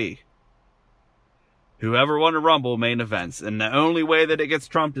it should be. Whoever won the Rumble main events. And the only way that it gets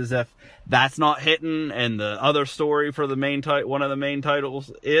trumped is if that's not hitting and the other story for the main one of the main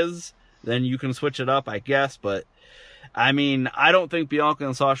titles is, then you can switch it up, I guess. But, I mean, I don't think Bianca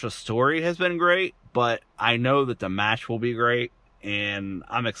and Sasha's story has been great, but I know that the match will be great, and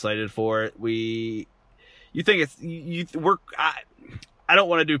I'm excited for it. I don't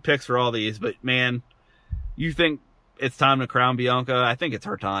want to do picks for all these, but, man, you think it's time to crown Bianca? I think it's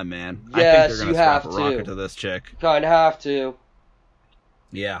her time, man. Yes, I think they're going to strap a rocket to this chick. Kind of have to.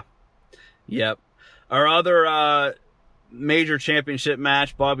 Yeah. Yep. Our other major championship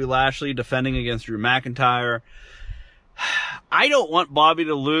match, Bobby Lashley defending against Drew McIntyre. I don't want Bobby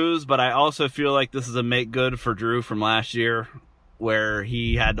to lose, but I also feel like this is a make good for Drew from last year, where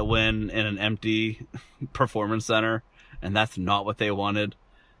he had to win in an empty performance center, and that's not what they wanted.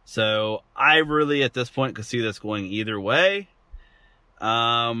 So I really, at this point, could see this going either way.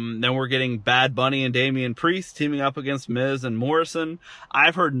 Then we're getting Bad Bunny and Damian Priest teaming up against Miz and Morrison.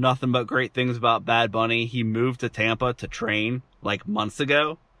 I've heard nothing but great things about Bad Bunny. He moved to Tampa to train like months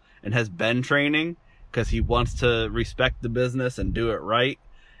ago and has been training because he wants to respect the business and do it right.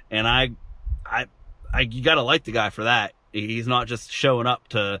 And you gotta like the guy for that. He's not just showing up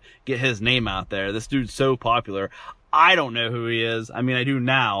to get his name out there. This dude's so popular. I don't know who he is. I mean, I do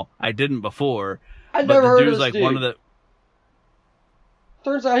now. I didn't before. I But never the heard of dude's this like dude. one of the.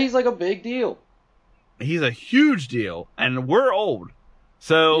 Turns out he's like a big deal. He's a huge deal, and we're old.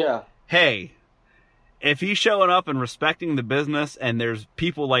 So, Yeah. hey, if he's showing up and respecting the business and there's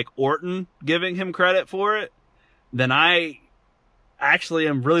people like Orton giving him credit for it, then I actually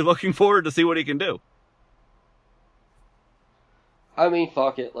am really looking forward to see what he can do. I mean,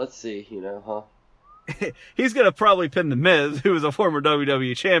 fuck it. Let's see, huh? He's going to probably pin The Miz, who is a former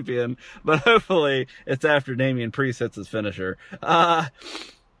WWE champion, but hopefully it's after Damian Priest hits his finisher.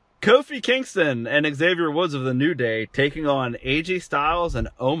 Kofi Kingston and Xavier Woods of the New Day taking on AJ Styles and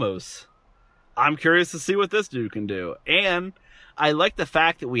Omos. I'm curious to see what this dude can do. And I like the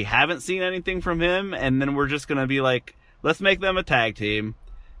fact that we haven't seen anything from him, and then we're just going to be like, let's make them a tag team.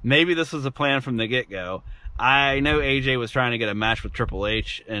 Maybe this was a plan from the get-go. I know AJ was trying to get a match with Triple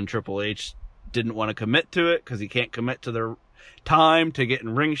H, and Triple H didn't want to commit to it because he can't commit to the time to get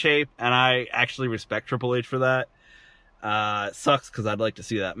in ring shape, and I actually respect Triple H for that. It sucks because I'd like to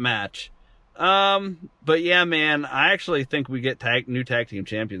see that match. But yeah, man, I actually think we get new tag team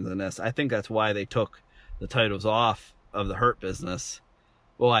champions in this. I think that's why they took the titles off of the Hurt Business.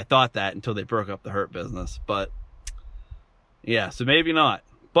 Well, I thought that until they broke up the Hurt Business, but yeah, so maybe not.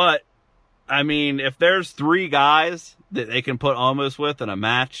 But I mean, if there's 3 guys that they can put Almost with in a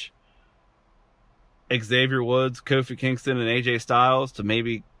match, Xavier Woods, Kofi Kingston, and AJ Styles to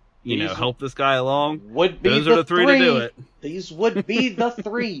maybe, help this guy along. Would be Those are the 3 to do it. These would be the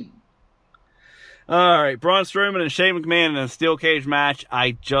 3. All right, Braun Strowman and Shane McMahon in a steel cage match.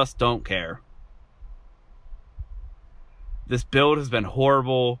 I just don't care. This build has been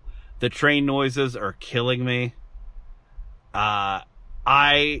horrible. The train noises are killing me.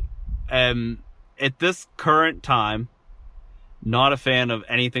 I am, at this current time, not a fan of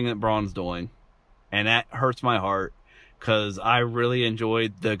anything that Braun's doing. And that hurts my heart, because I really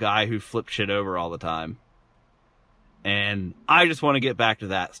enjoyed the guy who flipped shit over all the time. And I just want to get back to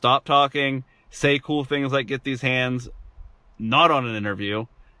that. Stop talking. Say cool things like get these hands, not on an interview,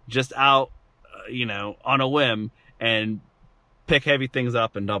 just out, on a whim, and pick heavy things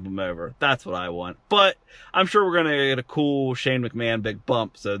up and dump them over. That's what I want. But I'm sure we're going to get a cool Shane McMahon big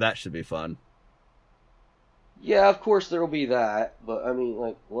bump, so that should be fun. Yeah, of course there will be that, but I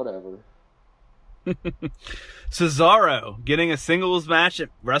mean, whatever. Cesaro getting a singles match at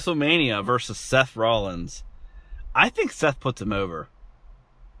WrestleMania versus Seth Rollins. I think Seth puts him over.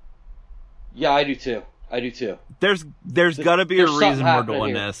 Yeah, I do too. There's got to be a reason we're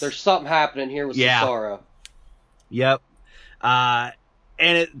doing here. this. There's something happening here with Cesaro. Yep. And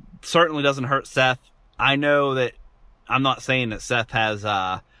it certainly doesn't hurt Seth. I know that I'm not saying that Seth has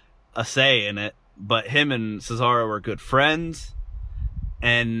a say in it, but him and Cesaro are good friends.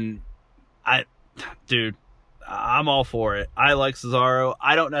 And I'm all for it. I like Cesaro.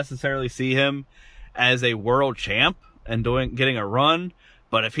 I don't necessarily see him as a world champ and getting a run,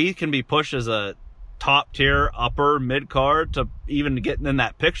 but if he can be pushed as a top tier, upper mid card to even getting in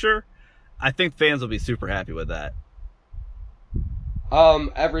that picture, I think fans will be super happy with that. How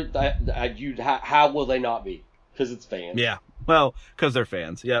will they not be? Because it's fans. Yeah, well, because they're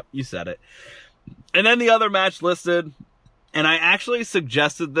fans. Yep, you said it. And then the other match listed, and I actually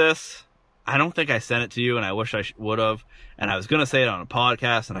suggested this. I don't think I sent it to you, and I wish I would have. And I was going to say it on a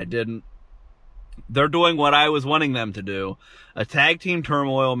podcast, and I didn't. They're doing what I was wanting them to do. A tag team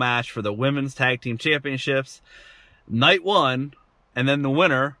turmoil match for the women's tag team championships. Night 1, and then the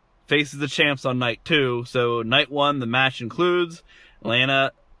winner faces the champs on night 2. So night 1, the match includes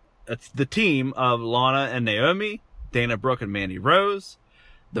it's the team of Lana and Naomi, Dana Brooke and Mandy Rose,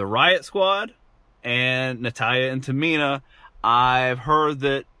 the Riot Squad, and Natalya and Tamina. I've heard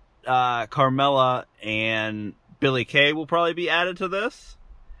that Carmella and Billie Kay will probably be added to this.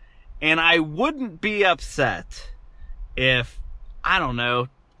 And I wouldn't be upset if, I don't know,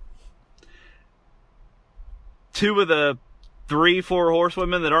 2 of the 3-4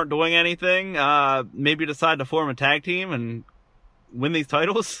 horsewomen that aren't doing anything maybe decide to form a tag team and win these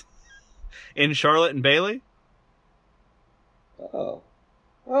titles in Charlotte and Bayley. Oh.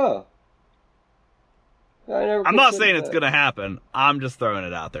 I'm not saying it's going to happen. I'm just throwing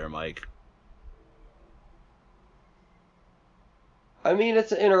it out there, Mike. I mean,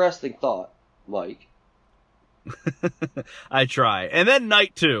 it's an interesting thought, Mike. I try. And then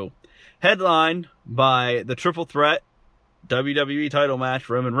night 2, headlined by the triple threat WWE title match,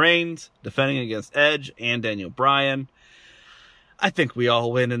 Roman Reigns defending against Edge and Daniel Bryan. I think we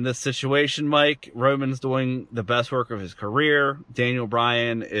all win in this situation, Mike. Roman's doing the best work of his career. Daniel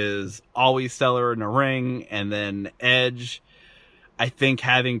Bryan is always stellar in the ring. And then Edge, I think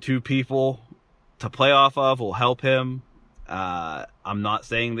having 2 people to play off of will help him. I'm not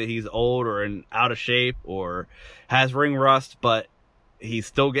saying that he's old or out of shape or has ring rust, but he's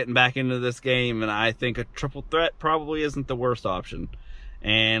still getting back into this game, and I think a triple threat probably isn't the worst option.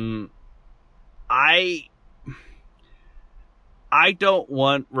 And I don't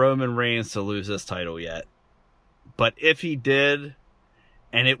want Roman Reigns to lose this title yet. But if he did,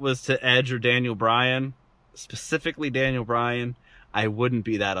 and it was to Edge or Daniel Bryan, specifically Daniel Bryan, I wouldn't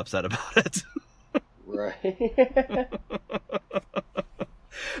be that upset about it. Right.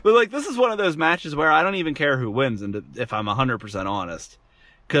 But, like, this is one of those matches where I don't even care who wins, and if I'm 100% honest.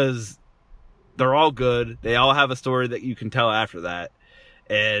 Because they're all good. They all have a story that you can tell after that.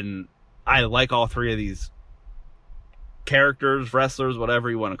 And I like all three of these characters, wrestlers, whatever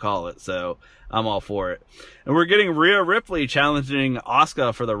you want to call it. So I'm all for it. And we're getting Rhea Ripley challenging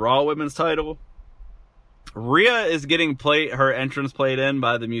Asuka for the Raw Women's title. Rhea is getting her entrance played in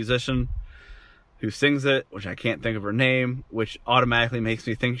by the musician who sings it, which I can't think of her name, which automatically makes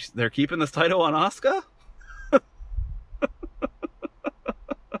me think they're keeping this title on Asuka.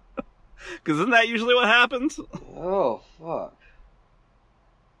 Because isn't that usually what happens? Oh, fuck.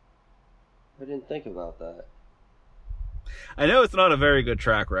 I didn't think about that. I know it's not a very good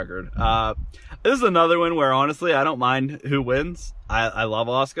track record. This is another one where, honestly, I don't mind who wins. I love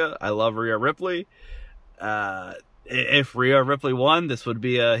Asuka. I love Rhea Ripley. If Rhea Ripley won, this would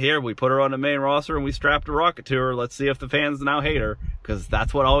be here, we put her on the main roster and we strapped a rocket to her. Let's see if the fans now hate her, because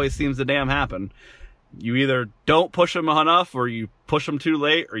that's what always seems to damn happen. You either don't push them enough, or you push them too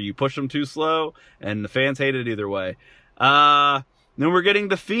late, or you push them too slow, and the fans hate it either way. Then we're getting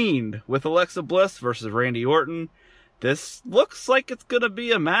The Fiend with Alexa Bliss versus Randy Orton. This looks like it's going to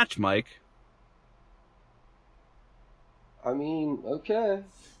be a match, Mike. I mean, okay.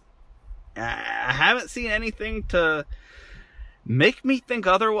 I haven't seen anything to make me think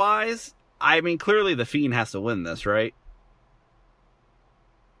otherwise. I mean, clearly The Fiend has to win this, right?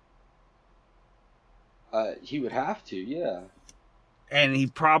 He would have to, yeah. And he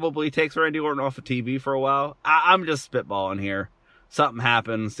probably takes Randy Orton off of TV for a while. I'm just spitballing here. Something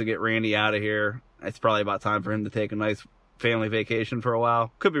happens to get Randy out of here. It's probably about time for him to take a nice family vacation for a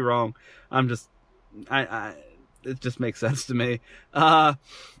while. Could be wrong. It just makes sense to me.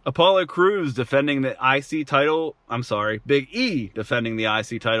 Apollo Crews defending the IC title. I'm sorry, Big E defending the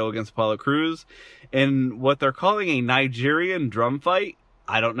IC title against Apollo Crews in what they're calling a Nigerian drum fight.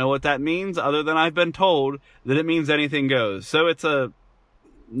 I don't know what that means, other than I've been told that it means anything goes. So it's a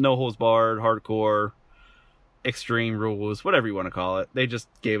no holds barred, hardcore, extreme rules, whatever you want to call it. They just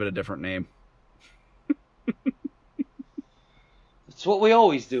gave it a different name. It's what we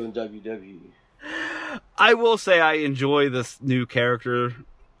always do in WWE. I will say I enjoy this new character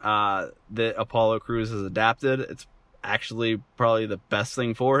that Apollo Crews has adapted. It's actually probably the best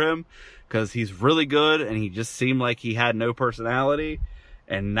thing for him, because he's really good and he just seemed like he had no personality,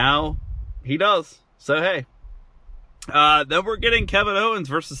 and now he does. So hey. Then we're getting Kevin Owens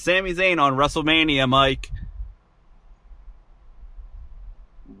versus Sami Zayn on WrestleMania, Mike.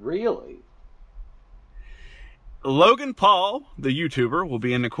 Really? Logan Paul, the YouTuber, will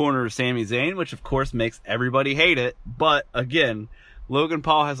be in the corner of Sami Zayn, which of course makes everybody hate it. But again, Logan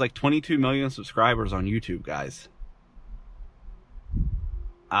Paul has like 22 million subscribers on YouTube, guys.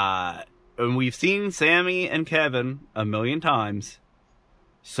 And we've seen Sami and Kevin a million times.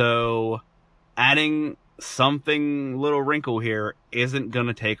 So adding something little wrinkle here isn't going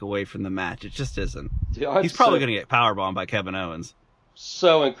to take away from the match. It just isn't. Dude, he's probably going to get powerbombed by Kevin Owens.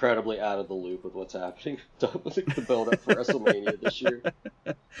 So incredibly out of the loop with what's happening. The build up for WrestleMania this year.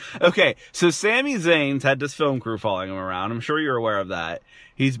 Okay, so Sami Zayn's had this film crew following him around. I'm sure you're aware of that.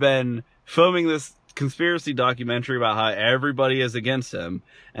 He's been filming this conspiracy documentary about how everybody is against him.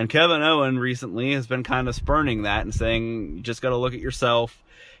 And Kevin Owens recently has been kind of spurning that and saying, you just got to look at yourself.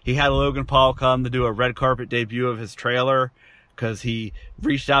 He had Logan Paul come to do a red carpet debut of his trailer, because he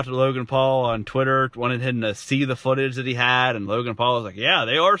reached out to Logan Paul on Twitter, wanted him to see the footage that he had, and Logan Paul was like, yeah,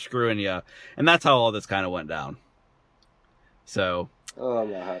 they are screwing you. And that's how all this kind of went down. So. Oh,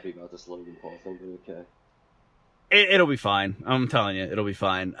 I'm not happy about this Logan Paul thing, but okay. It'll be fine. I'm telling you, it'll be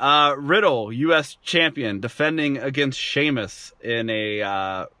fine. Riddle, U.S. champion, defending against Sheamus in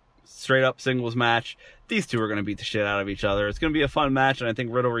a straight up singles match. These two are going to beat the shit out of each other. It's going to be a fun match, and I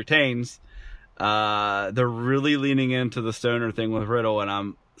think Riddle retains. They're really leaning into the stoner thing with Riddle, and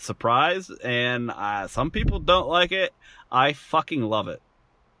I'm surprised, and some people don't like it. I fucking love it.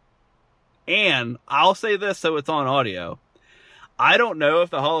 And I'll say this so it's on audio. I don't know if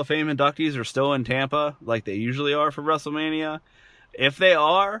the Hall of Fame inductees are still in Tampa like they usually are for WrestleMania. If they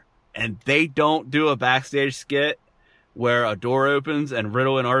are, and they don't do a backstage skit where a door opens and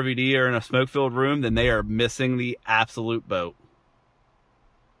Riddle and RVD are in a smoke-filled room, then they are missing the absolute boat.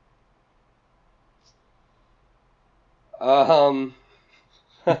 I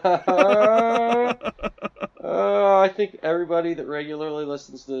think everybody that regularly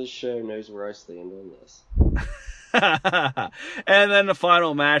listens to this show knows where I stand on this. And then the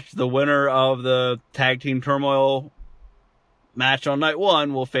final match, the winner of the Tag Team Turmoil match on night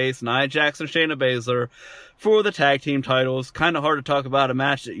 1 will face Nia Jax and Shayna Baszler for the tag team titles. Kind of hard to talk about a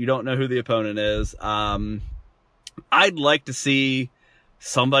match that you don't know who the opponent is. I'd like to see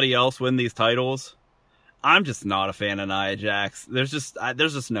somebody else win these titles. I'm just not a fan of Nia Jax. There's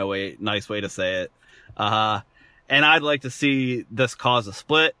just no nice way to say it. And I'd like to see this cause a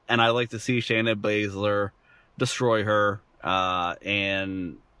split, and I'd like to see Shayna Baszler destroy her,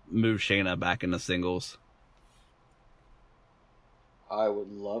 and move Shayna back into singles. I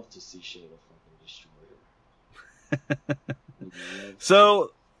would love to see Shayna fucking destroy her.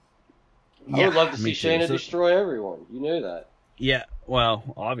 So, I would love to see Shayna destroy everyone. You know that. Yeah, well,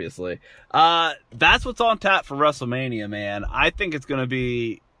 obviously. That's what's on tap for WrestleMania, man. I think it's going to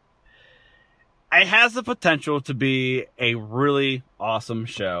be... It has the potential to be a really awesome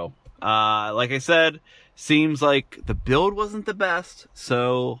show. Like I said, seems like the build wasn't the best,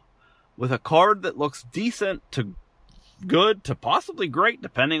 so with a card that looks decent to good to possibly great,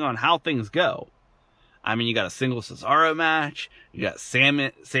 depending on how things go. I mean, you got a single Cesaro match, you got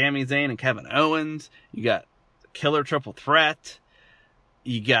Sami Zayn and Kevin Owens, you got Killer Triple Threat,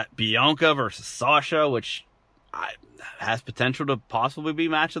 you got Bianca versus Sasha, which has potential to possibly be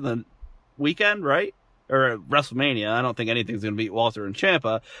match of the weekend, right? Or WrestleMania. I don't think anything's going to beat Walter and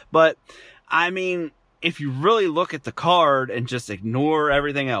Ciampa, but I mean, if you really look at the card and just ignore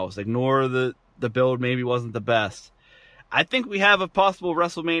everything else, ignore the build maybe wasn't the best, I think we have a possible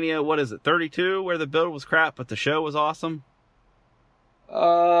WrestleMania, what is it, 32, where the build was crap, but the show was awesome?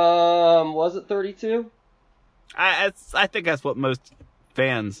 Was it 32? I think that's what most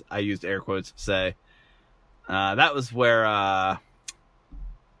fans, I used air quotes, say. That was where,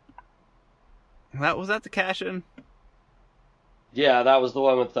 was that the cash-in? Yeah, that was the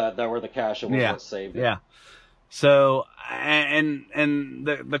one with that where the cash-in was what saved it. Yeah. So, and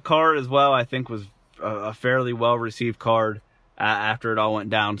the card as well, I think, was a fairly well-received card after it all went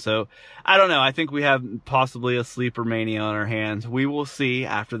down. So, I don't know. I think we have possibly a sleeper mania on our hands. We will see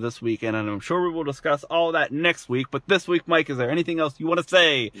after this weekend, and I'm sure we will discuss all that next week. But this week, Mike, is there anything else you want to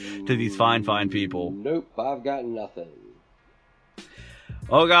say to these fine people? Nope, I've got nothing.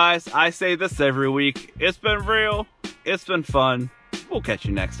 Well, guys, I say this every week. It's been real. It's been fun. We'll catch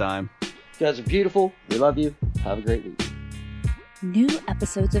you next time. You guys are beautiful. We love you. Have a great week. New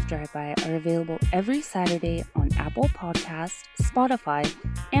episodes of Drive By are available every Saturday on Apple Podcasts, Spotify,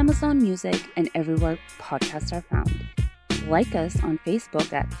 Amazon Music, and everywhere podcasts are found. Like us on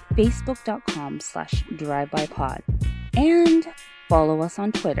Facebook at facebook.com/drivebypod. And follow us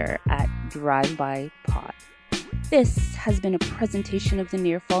on Twitter at drivebypod. This has been a presentation of the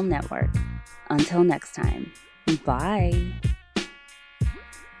Nearfall Network. Until next time, bye.